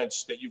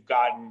compliments that you've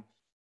gotten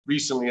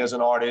recently as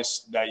an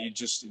artist that you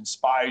just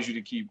inspires you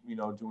to keep,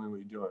 doing what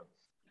you're doing?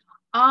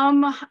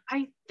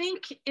 I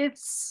think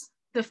it's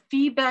the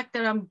feedback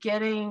that I'm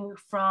getting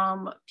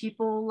from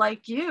people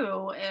like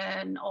you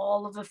and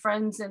all of the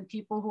friends and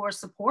people who are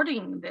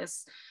supporting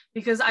this,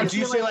 because I do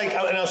you say like,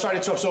 and I'm sorry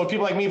to interrupt, so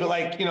people like me, but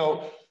like,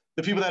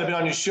 the people that have been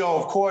on your show,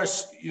 of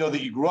course,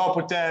 that you grew up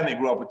with them, they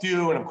grew up with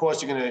you, and of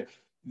course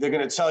they're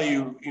gonna tell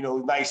you,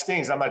 nice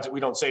things. We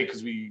don't say it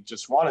because we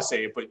just want to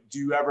say it, but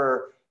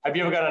have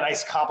you ever got a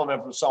nice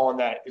compliment from someone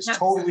that is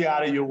totally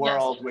out of your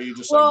world, where you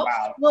just like,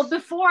 wow? Well,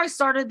 before I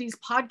started these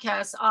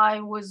podcasts,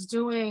 I was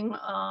doing,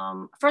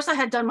 first I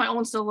had done my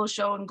own solo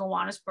show in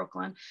Gowanus,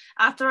 Brooklyn.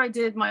 After I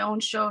did my own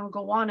show in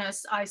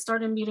Gowanus, I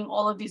started meeting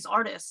all of these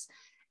artists.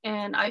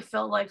 And I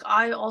felt like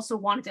I also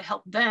wanted to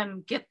help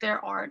them get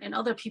their art, and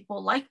other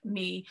people like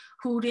me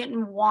who didn't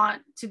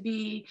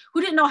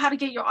know how to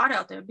get your art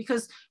out there.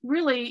 Because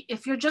really,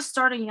 if you're just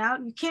starting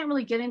out, you can't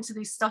really get into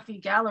these stuffy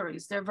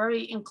galleries. They're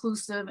very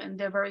inclusive, and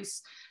they're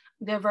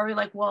very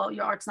like, well,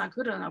 your art's not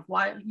good enough.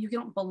 Why? You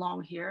don't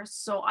belong here.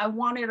 So I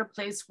wanted a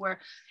place where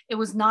it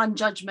was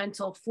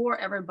non-judgmental for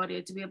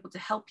everybody to be able to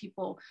help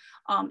people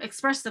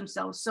express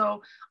themselves.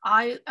 So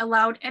I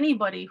allowed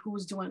anybody who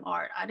was doing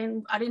art. I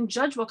didn't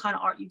judge what kind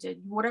of art you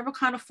did. Whatever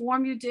kind of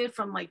form you did,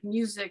 from like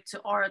music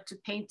to art to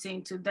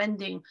painting to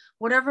vending,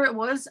 whatever it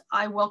was,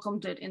 I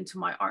welcomed it into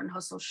my Art and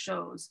Hustle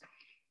shows.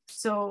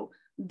 So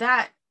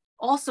that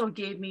also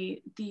gave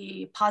me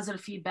the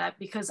positive feedback,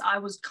 because I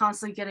was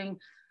constantly getting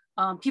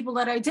people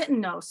that I didn't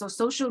know. So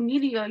social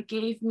media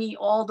gave me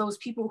all those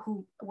people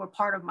who were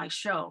part of my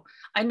show.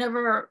 I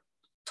never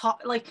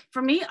like,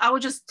 for me, I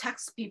would just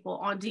text people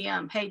on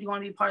DM, hey, do you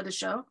want to be part of the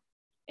show?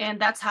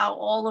 And that's how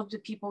all of the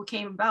people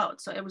came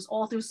about. So it was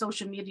all through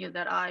social media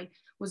that I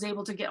was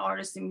able to get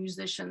artists and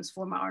musicians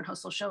for my Art and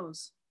Hustle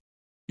shows.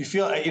 You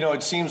feel,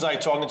 it seems like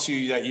talking to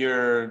you that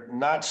you're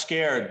not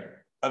scared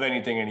of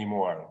anything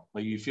anymore.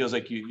 Like, you feels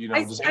like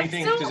does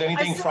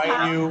anything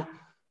frighten you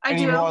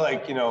anymore?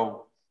 Like,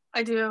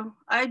 I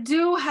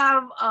do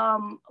have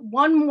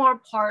one more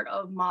part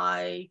of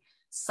my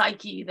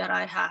psyche that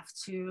I have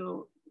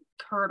to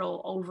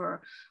hurdle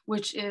over,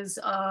 which is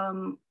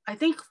I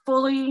think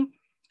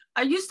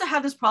I used to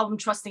have this problem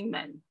trusting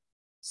men.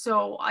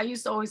 So I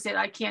used to always say,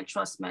 I can't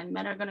trust men.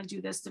 Men are going to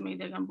do this to me.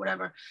 They're going to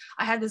whatever.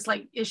 I had this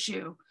like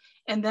issue.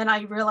 And then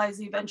I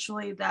realized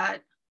eventually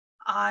that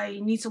I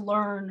need to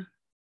learn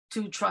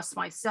to trust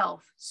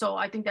myself. So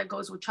I think that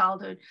goes with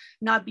childhood,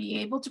 not being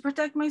able to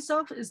protect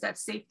myself is that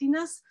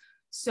safetyness.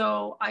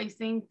 So I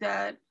think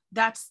that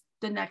that's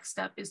the next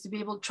step, is to be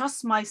able to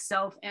trust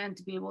myself and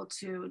to be able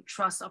to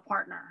trust a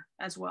partner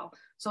as well.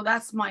 So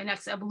that's my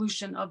next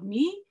evolution of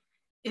me,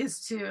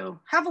 is to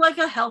have like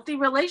a healthy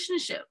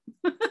relationship.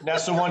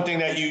 That's the one thing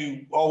that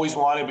you always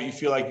wanted, but you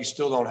feel like you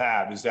still don't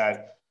have, is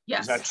that,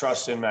 Yes. is that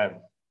trust in men.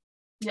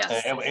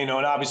 Yes. And you know,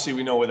 and obviously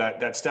we know where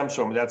that stems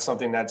from. That's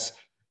something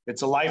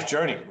it's a life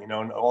journey, you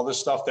know, and all the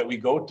stuff that we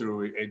go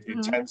through,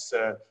 it tends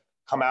to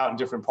come out in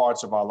different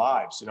parts of our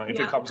lives, you know, if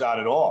it comes out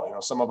at all. You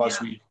know, some of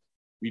us,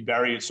 we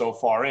bury it so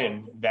far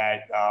in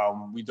that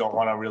we don't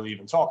want to really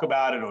even talk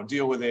about it or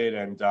deal with it.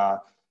 And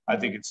I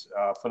think it's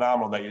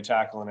phenomenal that you're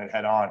tackling it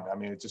head on. I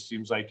mean, it just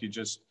seems like you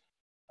just,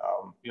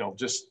 you know,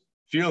 just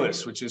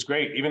fearless, which is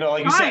great. Even though,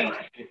 like you said,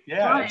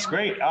 it's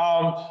great.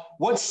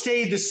 What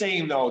stayed the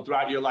same though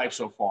throughout your life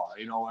so far?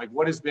 You know, like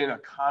what has been a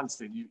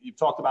constant? You've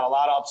talked about a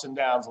lot of ups and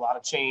downs, a lot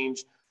of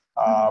change,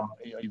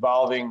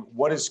 evolving.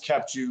 What has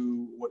kept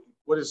you?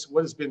 What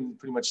has been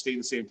pretty much stayed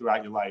the same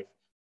throughout your life?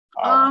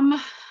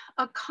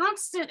 A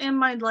constant in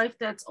my life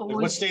that's always.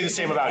 What stayed the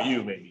same about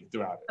you, maybe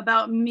throughout it?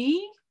 About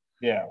me?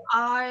 Yeah.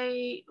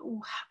 I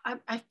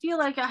feel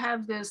like I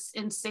have this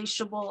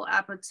insatiable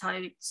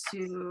appetite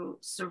to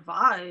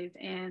survive,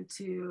 and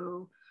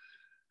to,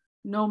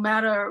 no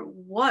matter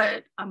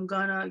what, I'm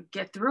gonna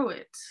get through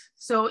it.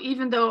 So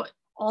even though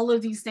all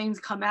of these things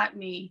come at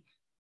me,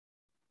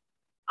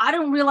 I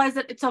don't realize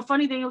that. It's a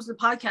funny thing with the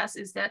podcast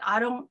is that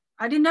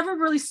I never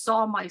really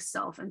saw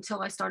myself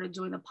until I started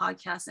doing the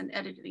podcast and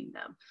editing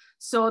them.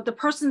 So the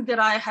person that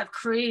I have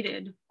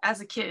created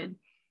as a kid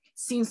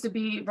seems to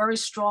be very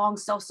strong,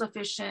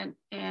 self-sufficient,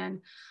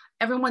 and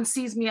everyone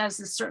sees me as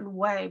a certain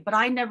way, but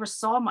I never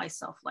saw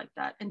myself like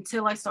that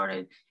until I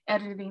started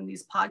editing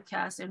these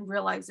podcasts and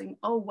realizing,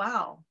 oh,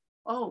 wow,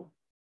 oh,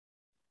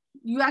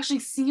 you actually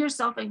see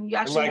yourself, and you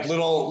actually like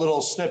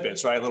little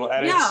snippets, right? Little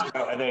edits. Yeah. You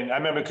know, and then I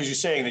remember, because you're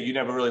saying that you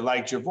never really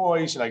liked your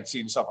voice, and like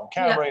seeing yourself on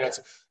camera. Yeah.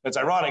 That's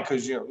ironic,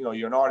 because you know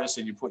you're an artist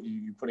and you're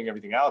putting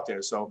everything out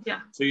there. So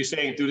So you're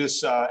saying through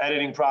this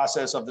editing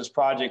process of this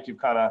project,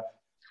 you've kind of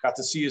got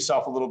to see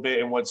yourself a little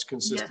bit and what's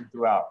consistent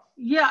throughout.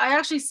 Yeah, I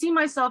actually see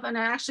myself, and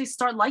I actually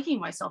start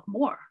liking myself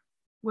more,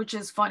 which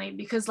is funny,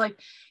 because like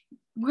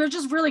we're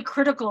just really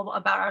critical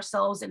about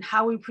ourselves and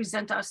how we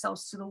present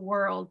ourselves to the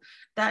world,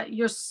 that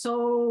you're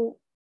so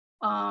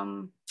I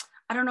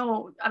don't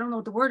know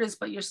what the word is,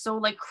 but you're so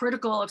like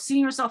critical of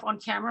seeing yourself on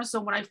camera. So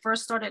when I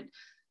first started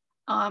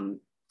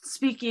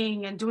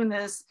speaking and doing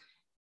this,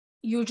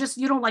 you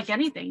don't like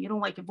anything. You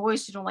don't like your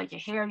voice, you don't like your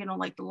hair, you don't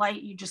like the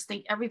light, you just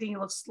think everything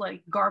looks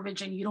like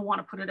garbage and you don't want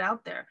to put it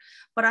out there.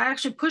 But I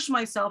actually pushed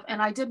myself,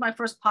 and I did my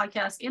first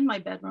podcast in my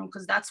bedroom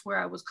because that's where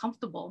I was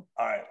comfortable.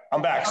 All right,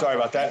 I'm back. Sorry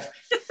about that.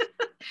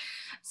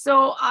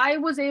 So I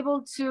was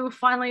able to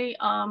finally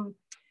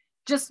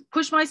just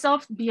push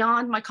myself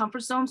beyond my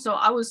comfort zone. So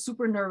I was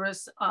super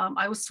nervous.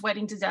 I was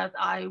sweating to death.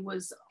 I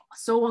was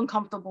so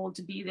uncomfortable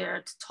to be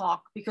there to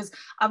talk, because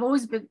I've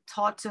always been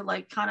taught to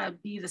like kind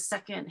of be the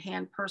second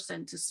hand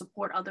person to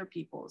support other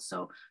people.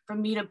 So for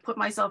me to put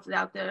myself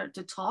out there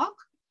to talk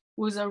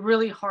was a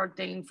really hard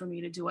thing for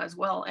me to do as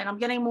well. And I'm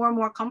getting more and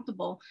more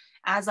comfortable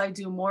as I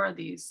do more of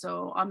these.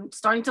 So I'm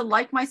starting to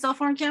like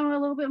myself on camera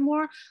a little bit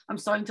more. I'm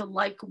starting to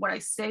like what I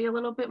say a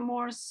little bit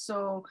more.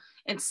 So,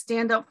 and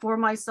stand up for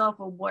myself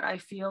of what I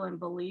feel and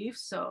believe.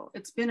 So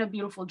it's been a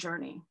beautiful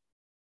journey.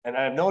 And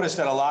I've noticed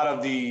that a lot of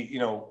I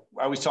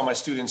always tell my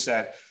students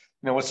that,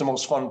 what's the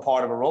most fun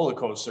part of a roller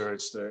coaster?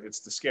 It's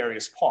the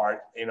scariest part,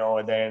 and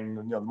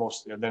then,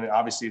 then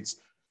obviously it's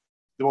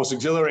the most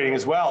exhilarating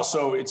as well.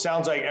 So it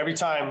sounds like every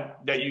time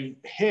that you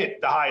hit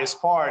the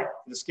highest part,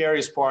 the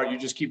scariest part, you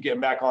just keep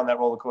getting back on that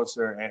roller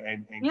coaster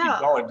and keep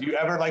going. Do you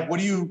ever what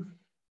do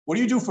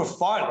you do for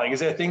fun? Like, is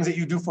there things that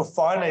you do for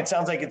fun? It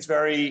sounds like it's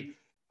very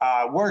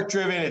work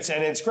driven.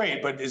 It's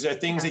great, but is there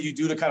things that you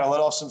do to kind of let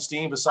off some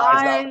steam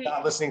besides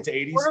not listening to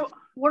 80s?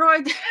 What do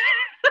I do?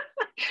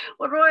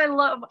 What do I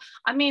love?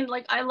 I mean,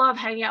 like, I love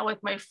hanging out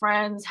with my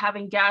friends,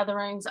 having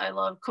gatherings. I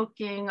love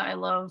cooking. I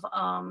love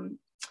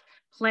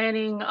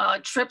planning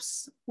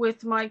trips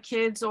with my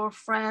kids or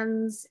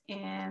friends,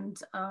 and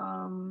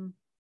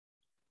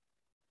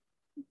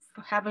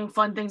having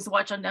fun things to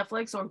watch on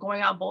Netflix, or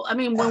going out bowling. I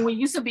mean, when we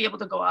used to be able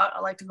to go out, I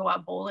like to go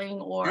out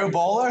bowling. Or you're a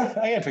bowler?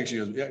 I can't picture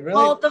you. Yeah, really?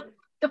 Well,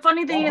 the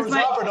funny thing bumpers is,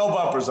 up or no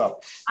bumpers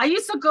up? I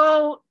used to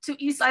go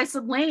to East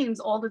Islip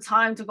Lanes all the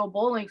time to go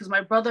bowling because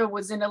my brother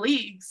was in a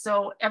league.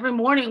 So every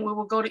morning we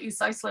would go to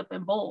East Islip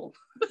and bowl.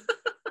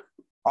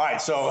 All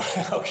right. So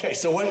okay.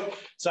 So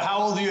how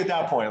old are you at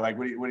that point? Like,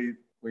 were you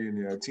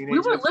teenager? We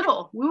were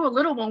little. We were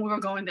little when we were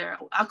going there,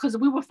 because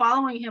we were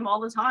following him all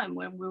the time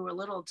when we were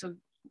little to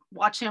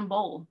watch him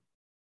bowl.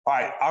 All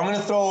right. I'm going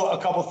to throw a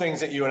couple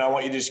things at you, and I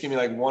want you to just give me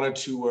like one or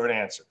two word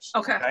answers.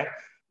 Okay.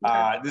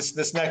 Okay.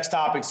 This next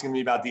topic is going to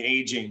be about the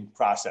aging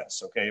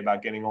process, okay,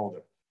 about getting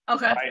older.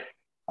 Okay. All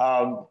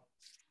right.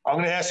 I'm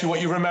going to ask you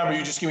what you remember.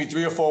 You just give me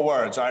 3 or 4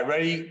 words. All right,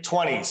 ready?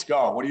 20s,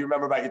 go. What do you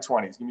remember about your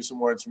 20s? Give me some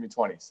words from your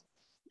 20s.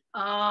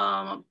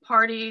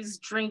 Parties,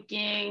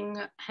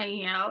 drinking,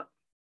 hanging out.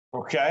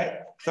 Okay.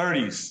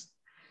 30s.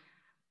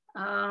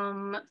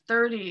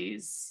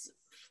 30s,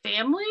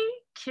 family,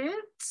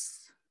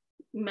 kids,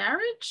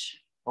 marriage.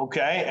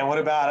 Okay. And what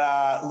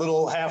about a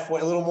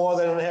little more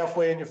than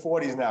halfway in your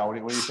 40s now? What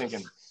are you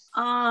thinking?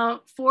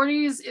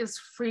 40s is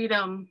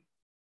freedom.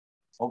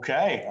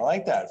 Okay. I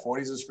like that.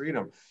 40s is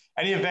freedom.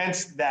 Any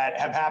events that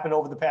have happened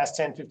over the past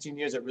 10, 15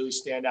 years that really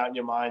stand out in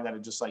your mind that are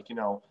just like,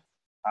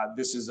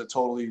 this is a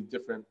totally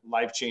different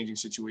life-changing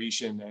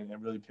situation and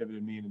really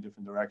pivoted me in a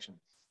different direction?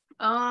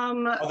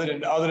 Other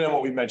than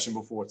what we mentioned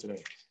before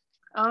today.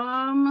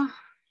 I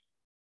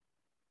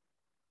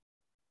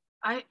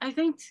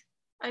think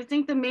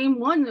the main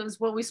one is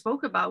what we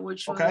spoke about,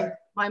 which was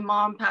my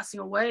mom passing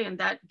away, and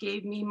that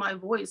gave me my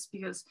voice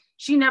because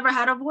she never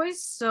had a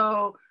voice.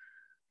 So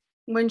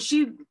when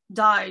she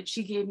died,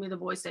 she gave me the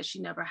voice that she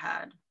never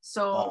had.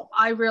 So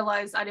I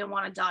realized I didn't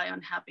want to die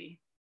unhappy.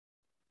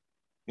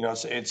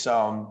 It's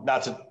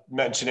not to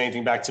mention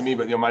anything back to me,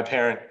 but my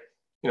parent,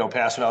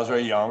 passed when I was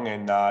very young,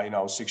 and I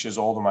was 6 years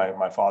old when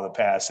my father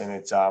passed, and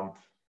it's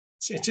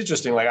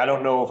interesting. Like, I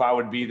don't know if I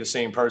would be the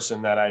same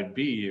person that I'd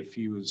be if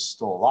he was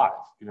still alive.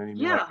 You know what I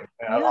mean? Yeah.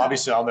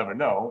 Obviously, I'll never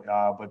know.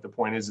 But the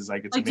point is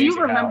like, it's amazing. Do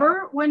you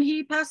remember when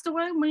he passed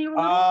away? When you were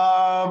little?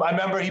 I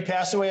remember he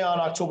passed away on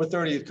October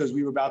 30th because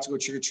we were about to go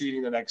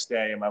trick-or-treating the next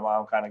day, and my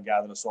mom kind of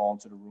gathered us all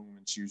into the room,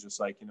 and she was just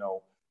like,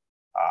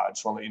 I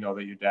just want to let you know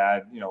that your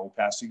dad,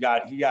 passed. He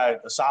got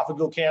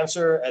esophageal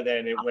cancer, and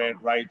then it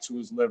went right to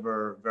his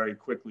liver very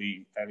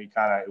quickly, and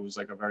it was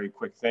like a very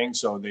quick thing.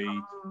 So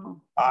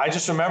I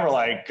just remember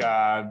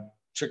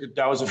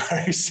that was a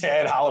very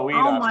sad Halloween.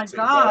 Oh my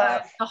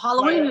God, the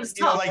Halloween is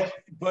tough.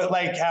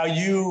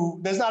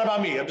 That's not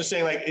about me. I'm just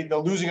saying,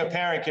 losing a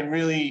parent can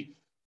really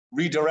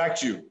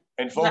redirect you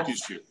and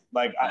focus you.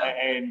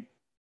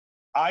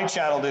 I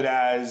channeled it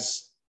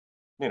as,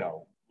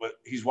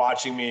 he's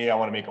watching me. I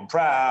want to make him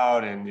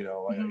proud, and I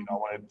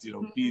want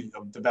to be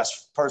the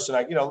best person.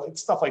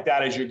 Stuff like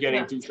that as you're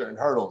getting through certain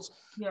hurdles.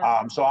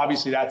 Yeah. So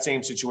obviously that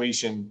same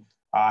situation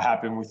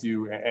happened with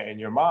you and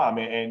your mom.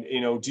 And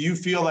do you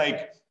feel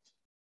like,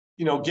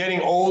 getting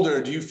older?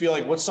 Do you feel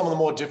like what's some of the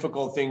more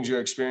difficult things you're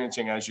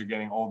experiencing as you're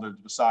getting older?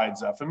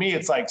 Besides, for me,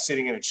 it's like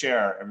sitting in a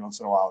chair every once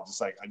in a while.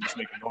 Just like I just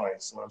make a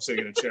noise when I'm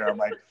sitting in a chair. I'm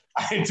like,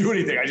 I didn't do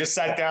anything. I just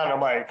sat down. And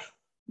I'm like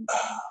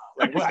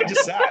what? I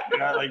just sat.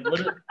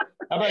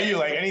 How about you?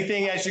 Like,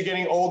 anything as you're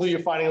getting older, you're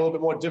finding a little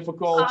bit more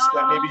difficult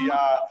that maybe,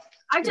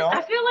 I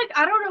feel like,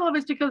 I don't know if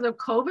it's because of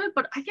COVID,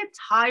 but I get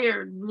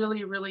tired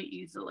really, really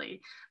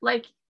easily.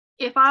 Like,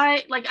 if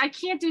I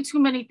can't do too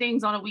many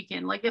things on a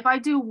weekend. Like, if I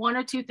do 1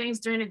 or 2 things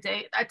during a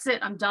day, that's it.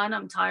 I'm done.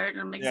 I'm tired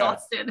and I'm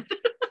exhausted.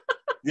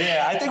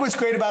 Yeah. I think what's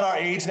great about our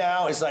age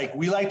now is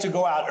we like to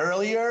go out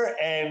earlier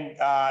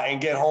and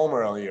get home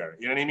earlier.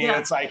 You know what I mean? Yeah.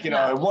 It's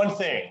one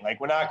thing,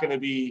 we're not going to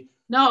be,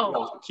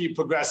 keep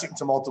progressing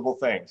to multiple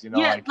things,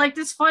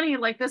 this funny,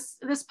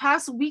 this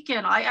past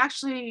weekend, I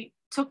actually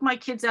took my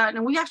kids out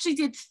and we actually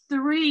did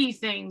 3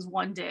 things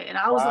one day. And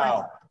I was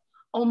like,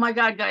 oh my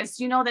God, guys,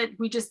 you know that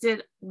we just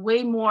did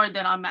way more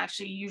than I'm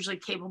actually usually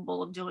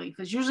capable of doing.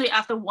 Because usually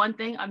after one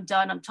thing, I'm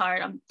done, I'm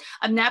tired.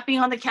 I'm napping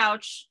on the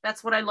couch.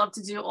 That's what I love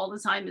to do all the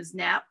time, is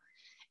nap.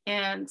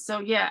 And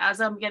so,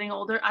 as I'm getting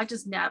older, I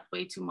just nap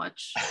way too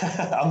much.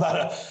 I'm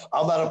not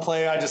a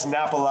player. I just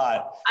nap a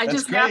lot.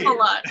 Nap a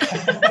lot.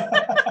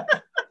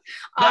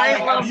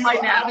 I love my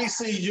naps.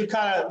 Obviously,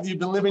 you've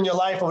been living your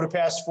life over the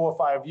past 4 or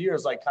 5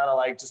 years,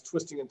 just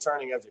twisting and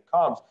turning as it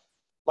comes.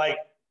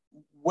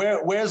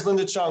 Where's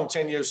LindaLCheung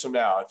 10 years from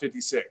now, at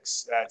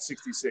 56, at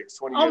 66,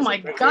 20 years? Oh my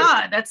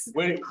God, that's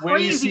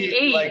crazy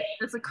age.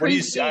 That's a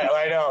crazy age.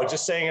 I know,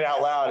 just saying it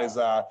out loud is,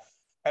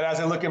 and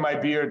as I look at my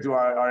beard through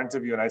our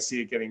interview and I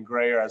see it getting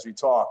grayer as we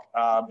talk,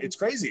 it's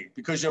crazy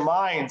because your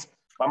mind,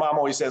 my mom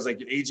always says,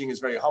 aging is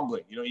very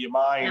humbling. Your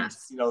mind,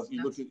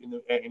 you look at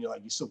and you're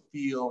like, you still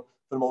feel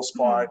for the most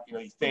part,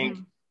 you think,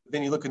 but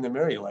then you look in the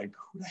mirror, you're like,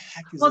 who the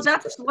heck is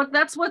this person?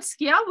 That's what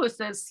Schiavo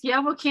says.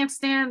 Schiavo can't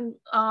stand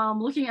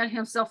looking at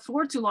himself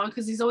for too long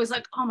because he's always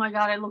like, oh my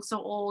God, I look so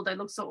old,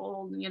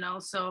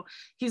 so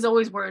he's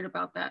always worried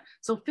about that.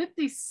 So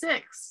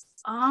 56.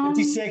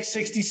 56,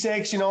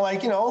 66,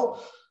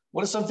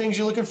 what are some things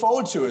you're looking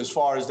forward to as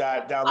far as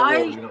that down the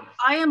road?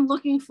 I am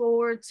looking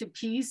forward to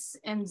peace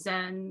and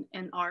Zen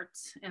and art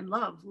and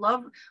love.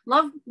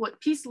 What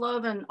peace,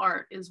 love, and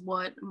art is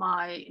what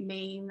my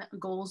main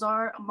goals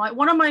are.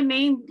 One of my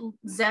main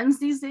Zens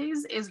these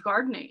days is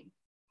gardening.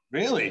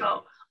 Really?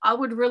 So I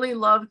would really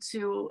love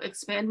to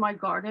expand my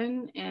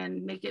garden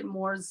and make it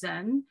more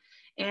Zen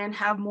and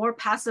have more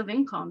passive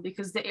income,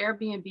 because the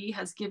Airbnb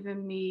has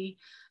given me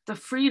the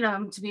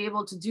freedom to be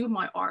able to do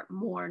my art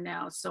more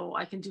now. So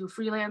I can do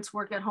freelance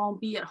work at home,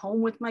 be at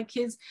home with my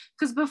kids.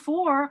 Because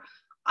before,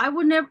 I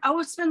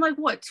would spend like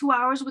what, 2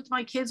 hours with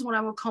my kids when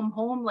I would come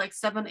home like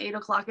 7, 8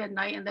 o'clock at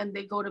night, and then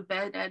they go to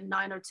bed at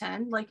 9 or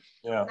 10. Like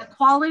the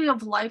quality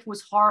of life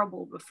was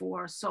horrible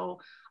before.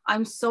 So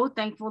I'm so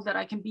thankful that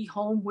I can be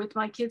home with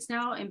my kids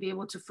now and be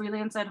able to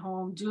freelance at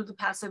home, do the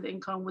passive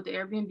income with the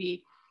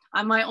Airbnb.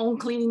 I'm my own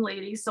cleaning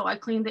lady, so I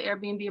clean the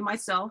Airbnb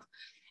myself.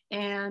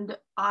 And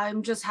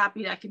I'm just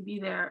happy that I can be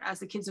there as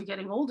the kids are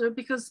getting older,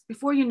 because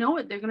before you know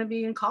it, they're going to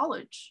be in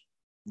college.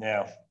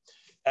 Yeah.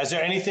 Has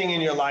there anything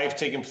in your life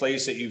taken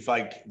place that you've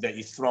that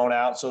you've thrown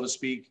out, so to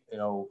speak,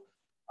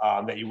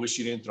 that you wish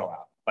you didn't throw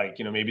out? Like,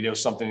 maybe there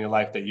was something in your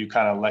life that you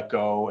kind of let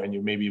go and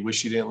you maybe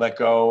wish you didn't let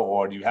go,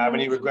 or do you have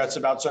any regrets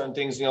about certain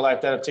things in your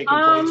life that have taken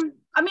place?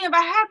 I mean, if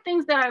I have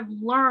things that I've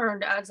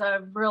learned as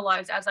I've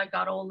realized as I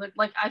got older,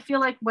 like I feel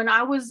like when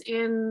I was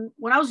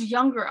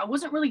younger, I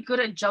wasn't really good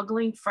at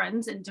juggling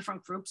friends and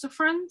different groups of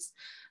friends.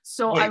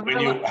 So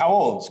how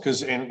old?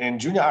 Because in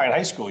junior high and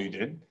high school you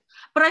did.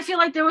 But I feel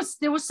like there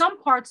was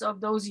some parts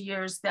of those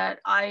years that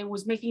I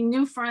was making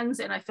new friends,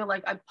 and I feel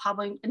like I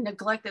probably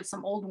neglected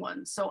some old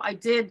ones. So I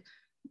didn't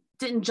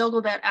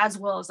juggle that as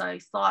well as I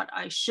thought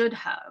I should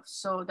have.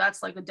 So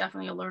that's like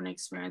definitely a learning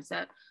experience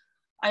that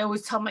I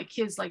always tell my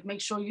kids, like, make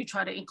sure you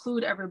try to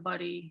include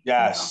everybody.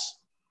 Yes.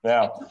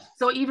 Yeah.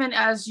 So even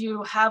as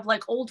you have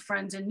like old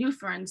friends and new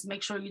friends,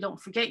 make sure you don't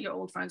forget your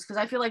old friends. Because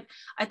I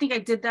think I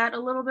did that a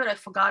little bit. I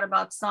forgot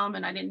about some,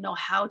 and I didn't know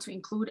how to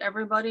include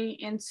everybody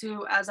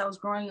into as I was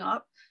growing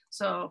up.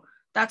 So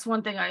that's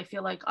one thing I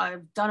feel like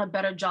I've done a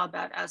better job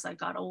at as I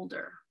got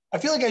older. I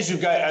feel like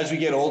as we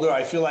get older,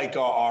 I feel like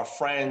our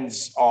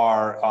friends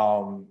are,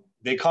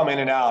 they come in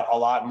and out a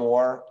lot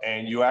more,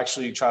 and you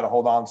actually try to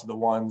hold on to the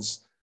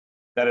ones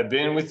that have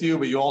been with you,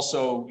 but you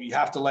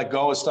have to let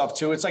go of stuff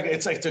too. It's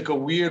like a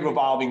weird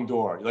revolving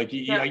door. Like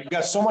you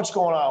got so much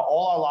going on.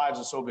 All our lives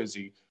are so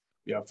busy.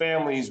 We have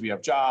families, we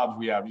have jobs,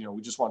 we have,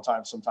 we just want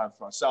some time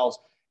for ourselves.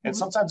 And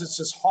sometimes it's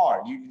just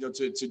hard,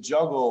 to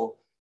juggle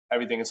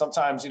everything. And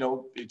sometimes,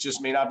 it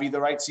just may not be the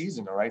right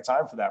season, the right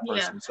time for that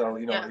person. So,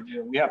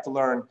 we have to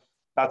learn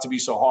not to be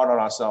so hard on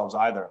ourselves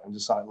either. And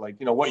just like,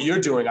 what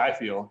you're doing, I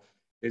feel,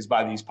 is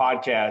by these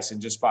podcasts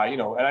and just by,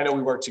 and I know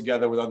we work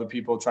together with other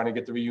people trying to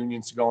get the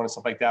reunions to go and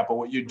stuff like that. But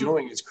what you're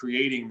doing is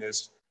creating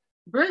this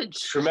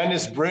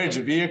tremendous bridge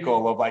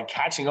vehicle of like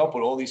catching up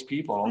with all these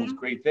people and all these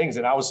great things.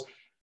 And I was,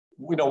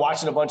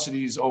 watching a bunch of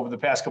these over the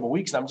past couple of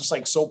weeks, and I'm just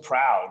like so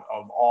proud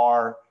of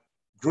our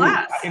group.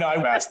 I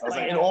was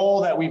like, in all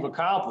that we've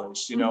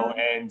accomplished,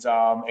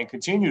 and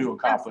continue to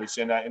accomplish,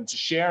 and to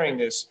sharing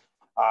this,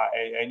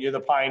 and you're the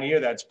pioneer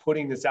that's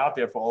putting this out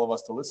there for all of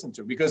us to listen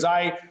to. Because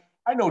I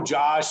know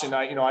Josh, and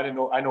I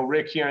know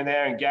Rick here and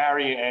there, and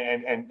Gary,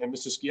 and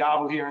Mr.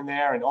 Schiavo here and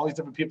there, and all these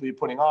different people you're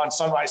putting on.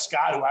 Sunrise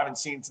Scott, who I haven't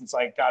seen since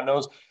like God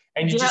knows,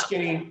 and you're just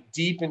getting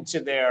deep into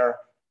their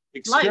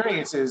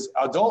experiences,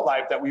 adult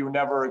life that we were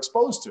never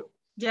exposed to.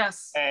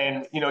 Yes.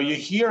 And you're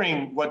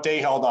hearing what they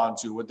held on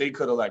to, what they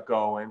could have let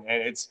go, and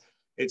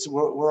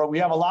we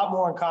have a lot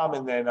more in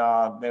common than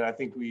I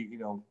think we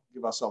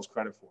give ourselves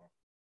credit for.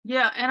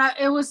 Yeah, and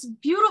it was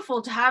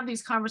beautiful to have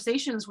these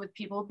conversations with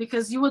people,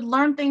 because you would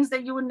learn things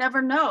that you would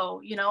never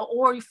know,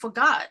 or you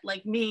forgot.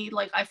 Like me,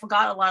 like I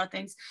forgot a lot of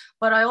things,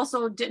 but I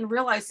also didn't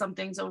realize some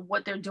things of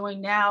what they're doing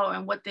now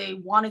and what they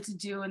wanted to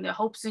do and their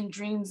hopes and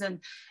dreams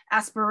and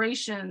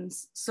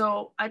aspirations.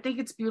 So I think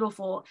it's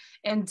beautiful.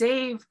 And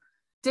Dave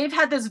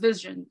had this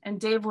vision, and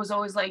Dave was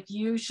always like,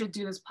 you should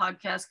do this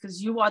podcast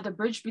because you are the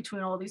bridge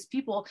between all these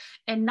people,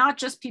 and not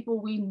just people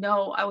we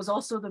know. I was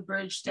also the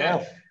bridge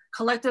that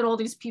collected all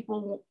these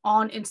people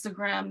on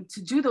Instagram to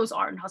do those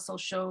Art and Hustle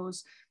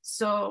shows.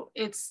 So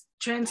it's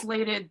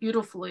translated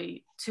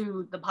beautifully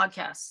to the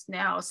podcast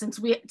now since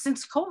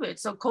COVID.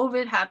 So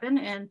COVID happened,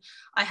 and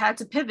I had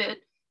to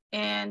pivot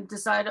and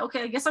decide,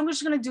 okay, I guess I'm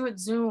just going to do it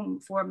Zoom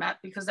format,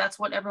 because that's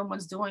what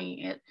everyone's doing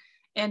it,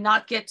 and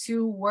not get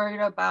too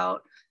worried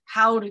about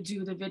how to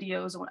do the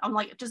videos. I'm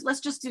like, let's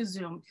just do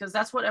Zoom, because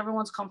that's what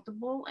everyone's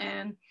comfortable,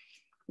 and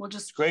we'll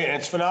just. Great. And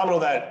it's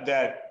phenomenal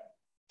that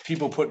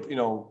people put,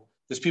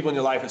 there's people in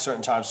your life at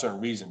certain times, certain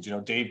reasons,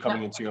 Dave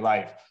coming into your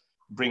life,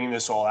 bringing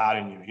this all out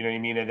in you, you know what I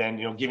mean? And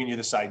then, giving you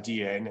this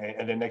idea,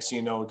 and then next thing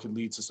you know, it could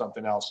lead to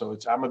something else. So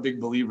I'm a big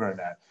believer in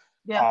that.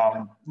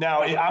 Yeah.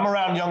 Now I'm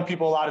around young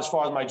people a lot as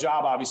far as my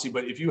job, obviously,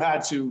 but if you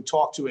had to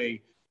talk to a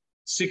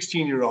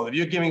 16-year-old, if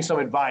you're giving some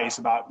advice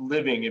about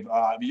living, if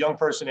a young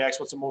person asks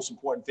what's the most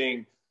important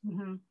thing,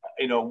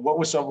 what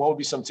would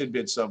be some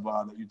tidbits of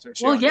that you'd share?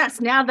 Well, yes,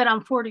 now that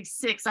I'm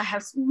 46, I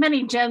have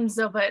many gems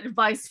of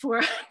advice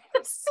for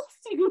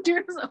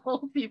seniors of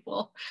old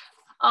people.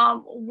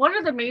 One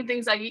of the main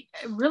things I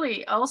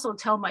really also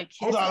tell my kids.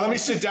 Hold on, let me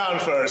sit down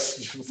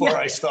first before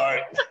I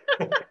start.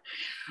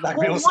 Not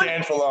be able to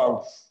stand for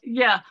long.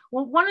 Yeah,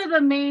 well, one of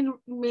the main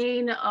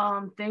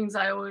things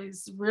I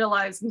always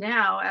realize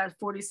now at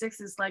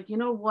 46 is like,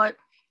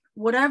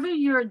 whatever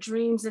your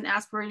dreams and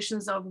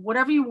aspirations of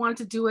whatever you wanted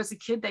to do as a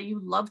kid that you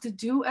love to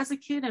do as a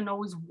kid and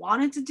always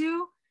wanted to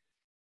do,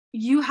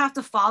 you have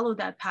to follow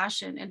that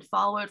passion and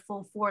follow it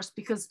full force,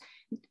 because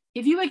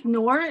if you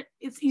ignore it,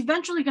 it's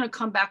eventually going to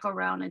come back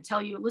around and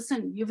tell you,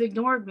 listen, you've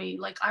ignored me.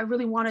 Like, I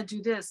really want to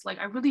do this. Like,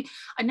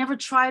 I never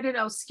tried it.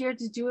 I was scared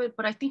to do it,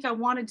 but I think I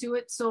want to do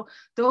it. So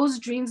those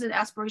dreams and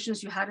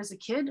aspirations you had as a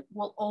kid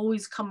will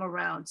always come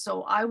around.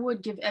 So I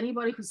would give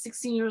anybody who's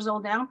 16 years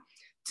old now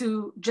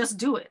to just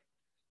do it,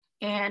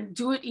 and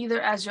do it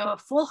either as your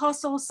full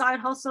hustle,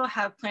 side hustle,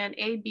 have plan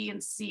A, B,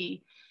 and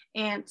C,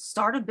 and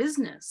start a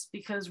business.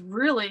 Because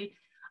really,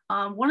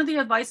 one of the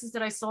advices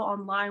that I saw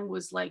online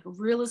was like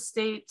real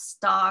estate,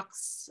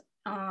 stocks,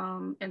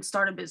 and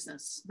start a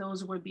business.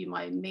 Those would be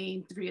my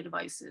main 3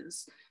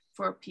 advices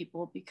for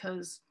people,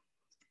 because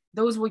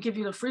those will give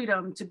you the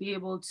freedom to be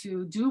able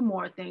to do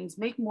more things,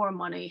 make more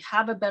money,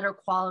 have a better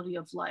quality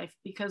of life.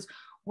 Because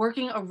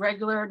working a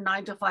regular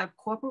 9-to-5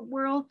 corporate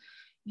world,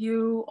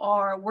 you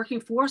are working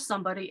for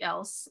somebody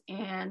else,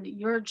 and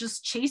you're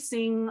just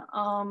chasing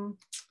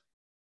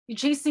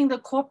the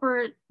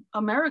corporate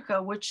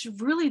America, which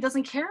really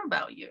doesn't care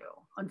about you,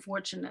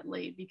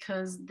 unfortunately,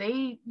 because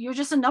you're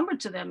just a number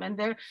to them, and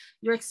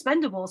you're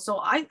expendable. So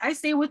I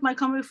stay with my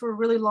company for a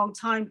really long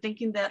time,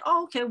 thinking that,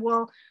 oh, okay,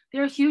 well,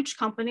 they're a huge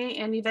company,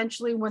 and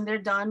eventually when they're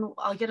done,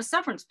 I'll get a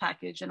severance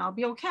package and I'll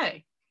be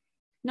okay.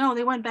 No,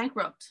 they went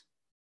bankrupt.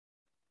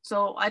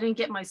 So I didn't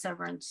get my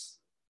severance.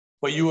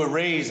 But you were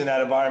raised in that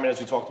environment,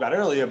 as we talked about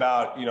earlier,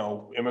 about,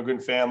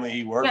 immigrant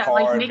family, work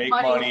hard, like make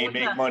money,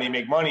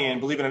 make money. And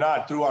believe it or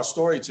not, through our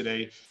story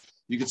today,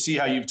 you can see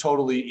how you've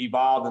totally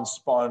evolved and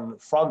spun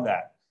from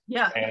that.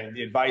 Yeah. And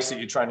the advice that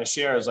you're trying to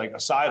share is like a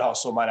side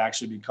hustle might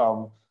actually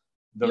become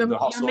the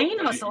hustle. Your main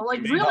hustle.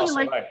 Like really, hustle,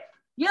 like, right.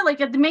 Yeah, like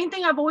the main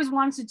thing I've always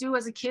wanted to do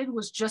as a kid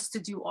was just to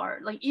do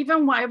art. Like,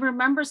 even when I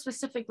remember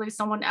specifically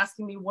someone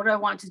asking me what I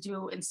want to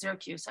do in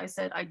Syracuse, I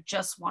said, I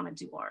just want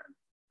to do art.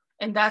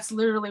 And that's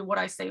literally what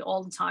I say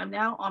all the time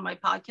now on my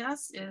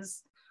podcast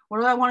is, what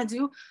do I want to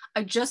do?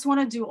 I just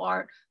want to do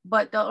art.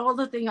 But the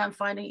other thing I'm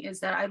finding is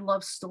that I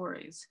love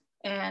stories.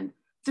 And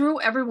through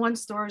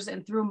everyone's stories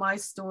and through my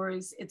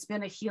stories, it's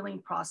been a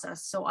healing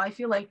process. So I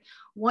feel like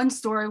one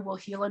story will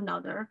heal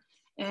another.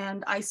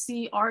 And I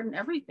see art in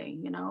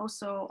everything,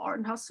 So Art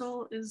and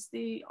Hustle is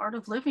the art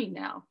of living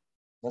now.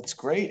 That's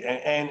great.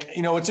 And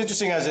it's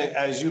interesting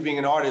as you being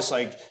an artist,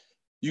 like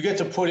you get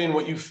to put in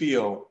what you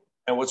feel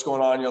and what's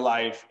going on in your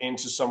life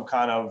into some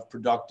kind of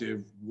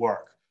productive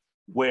work,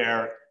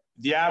 where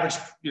the average,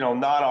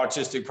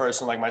 non-artistic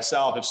person like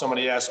myself, if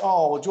somebody asks,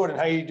 oh, well, Jordan,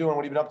 how you doing?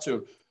 What have you been up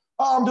to?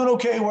 Oh, I'm doing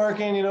okay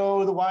working,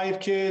 the wife,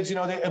 kids,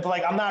 but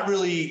like, I'm not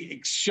really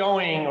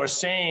showing or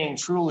saying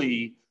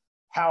truly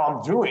how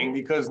I'm doing,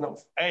 because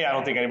A, I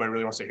don't think anybody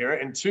really wants to hear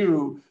it. And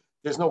 2,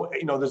 there's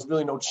there's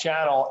really no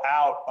channel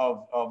out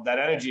of that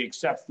energy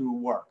except through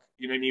work,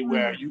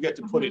 where you get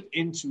to put it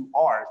into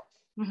art.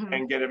 Mm-hmm.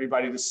 And get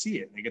everybody to see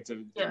it. They get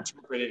to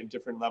interpret it in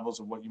different levels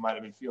of what you might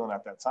have been feeling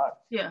at that time.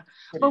 Yeah.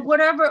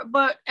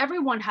 But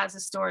everyone has a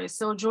story.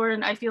 So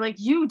Jordan, I feel like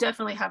you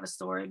definitely have a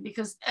story,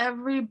 because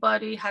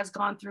everybody has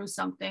gone through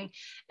something.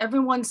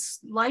 Everyone's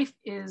life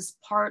is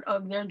part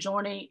of their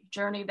journey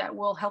that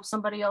will help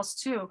somebody else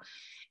too.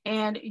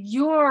 And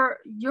your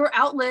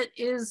outlet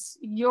is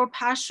your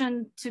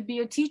passion to be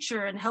a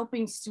teacher and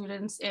helping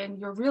students, and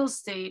your real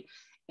estate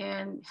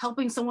and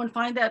helping someone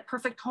find that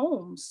perfect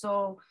home.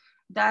 So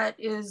that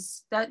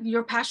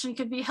your passion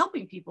could be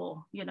helping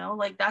people,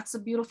 like that's a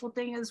beautiful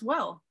thing as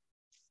well.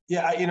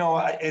 Yeah,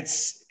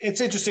 it's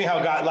interesting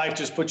how life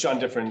just puts you on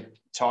different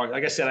targets.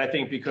 Like I said, I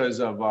think because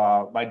of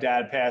my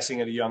dad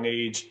passing at a young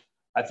age,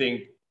 I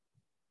think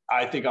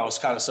I was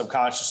kind of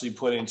subconsciously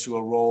put into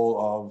a role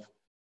of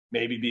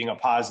maybe being a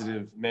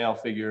positive male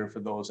figure for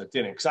those that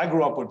didn't. Because I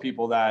grew up with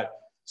people that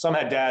some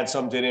had dads,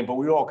 some didn't, but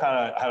we all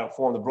kind of had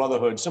formed a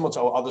brotherhood, similar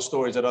to other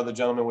stories that other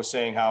gentlemen were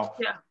saying, how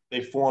they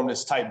formed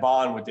this tight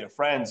bond with their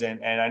friends.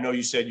 And I know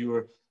you said you were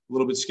a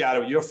little bit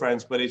scattered with your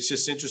friends, but it's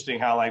just interesting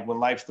how, like, when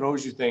life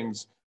throws you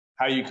things,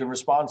 how you can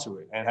respond to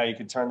it and how you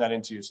can turn that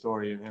into your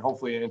story and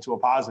hopefully into a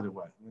positive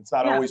way. It's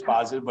not always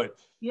positive, but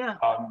you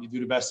do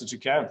the best that you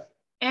can.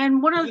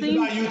 And one of the things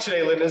about you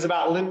today, Linda, is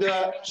about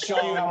Linda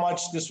showing you how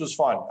much this was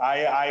fun.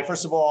 I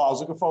first of all, I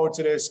was looking forward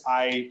to this.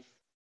 I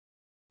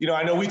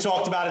know we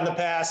talked about in the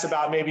past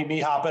about maybe me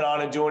hopping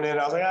on and doing it.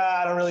 I was like,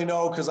 I don't really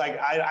know. Cause like,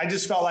 I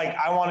just felt like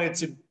I wanted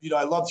to,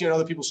 I loved hearing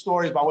other people's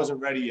stories, but I wasn't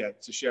ready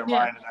yet to share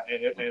mine.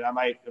 And I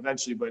might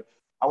eventually, but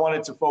I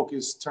wanted to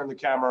turn the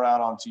camera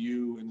around onto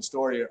you and the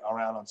story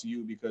around onto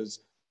you, because,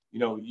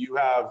 you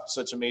have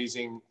such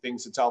amazing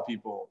things to tell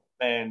people.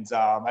 And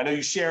I know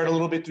you shared a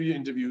little bit through your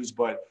interviews,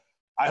 but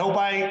I hope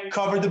I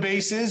covered the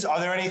bases. Is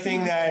there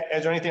anything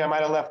I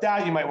might have left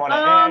out you might want to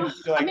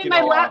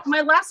add?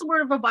 My last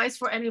word of advice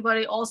for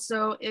anybody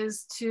also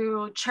is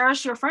to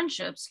cherish your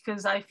friendships,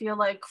 because I feel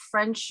like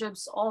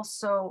friendships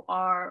also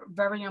are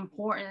very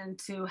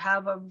important to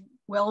have a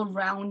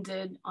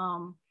well-rounded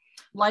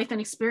life and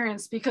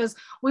experience, because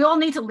we all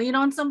need to lean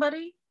on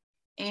somebody.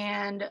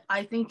 And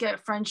I think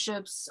that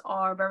friendships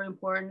are very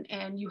important,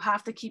 and you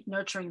have to keep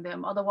nurturing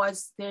them.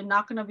 Otherwise, they're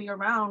not going to be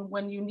around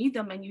when you need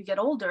them and you get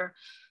older.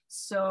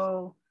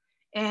 So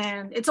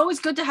And it's always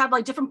good to have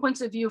like different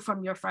points of view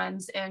from your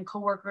friends and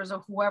coworkers or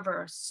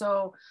whoever.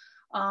 So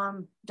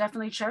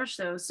definitely cherish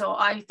those. So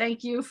I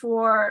thank you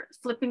for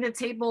flipping the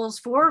tables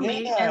for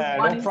me. Yeah,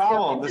 no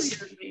problem.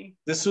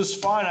 This was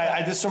fun.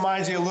 This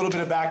reminds me a little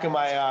bit of back in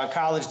my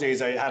college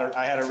days. I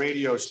had a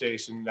radio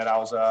station that I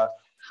was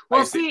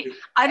well, see,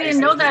 I didn't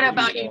know that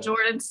about you,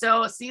 Jordan.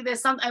 So see,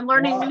 I'm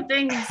learning new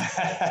things.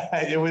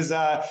 It was,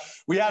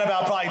 we had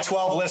about probably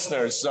 12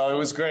 listeners, so it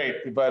was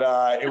great, but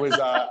it was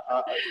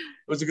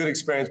a good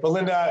experience. But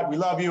Linda, we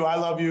love you. I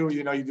love you.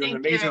 You know, you're doing an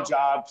amazing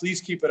job.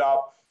 Please keep it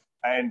up.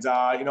 And,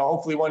 you know,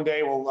 hopefully one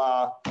day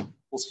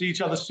we'll see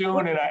each other soon.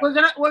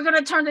 We're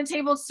gonna turn the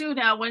table soon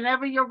now.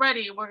 Whenever you're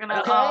ready, we're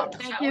gonna.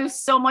 Thank you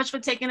so much for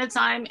taking the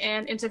time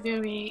and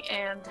interviewing me.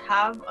 And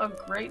have a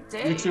great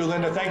day. You too,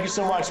 Linda. Thank you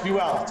so much. Be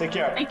well. Take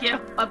care. Thank you.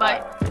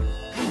 Bye.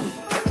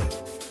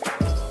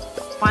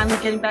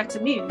 Finally getting back to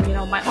me. You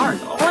know, my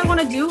art. All I want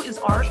to do is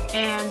art,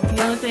 and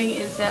the other thing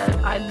is that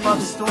I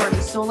love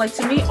stories. So, like,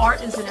 to me,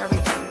 art isn't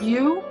everything.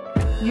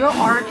 Your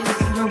art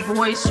is your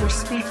voice, your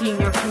speaking,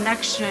 your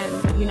connection.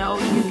 You know,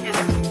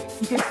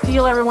 you can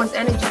feel everyone's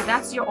energy.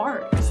 That's your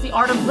art. It's the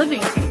art of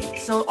living to me.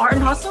 So Art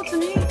and Hustle to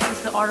me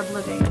is the art of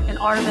living and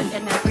art of it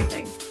and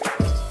everything.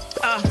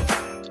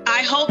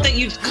 I hope that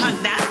you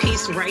cut that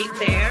piece right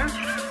there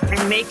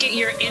and make it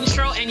your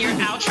intro and your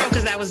outro,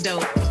 because that was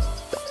dope.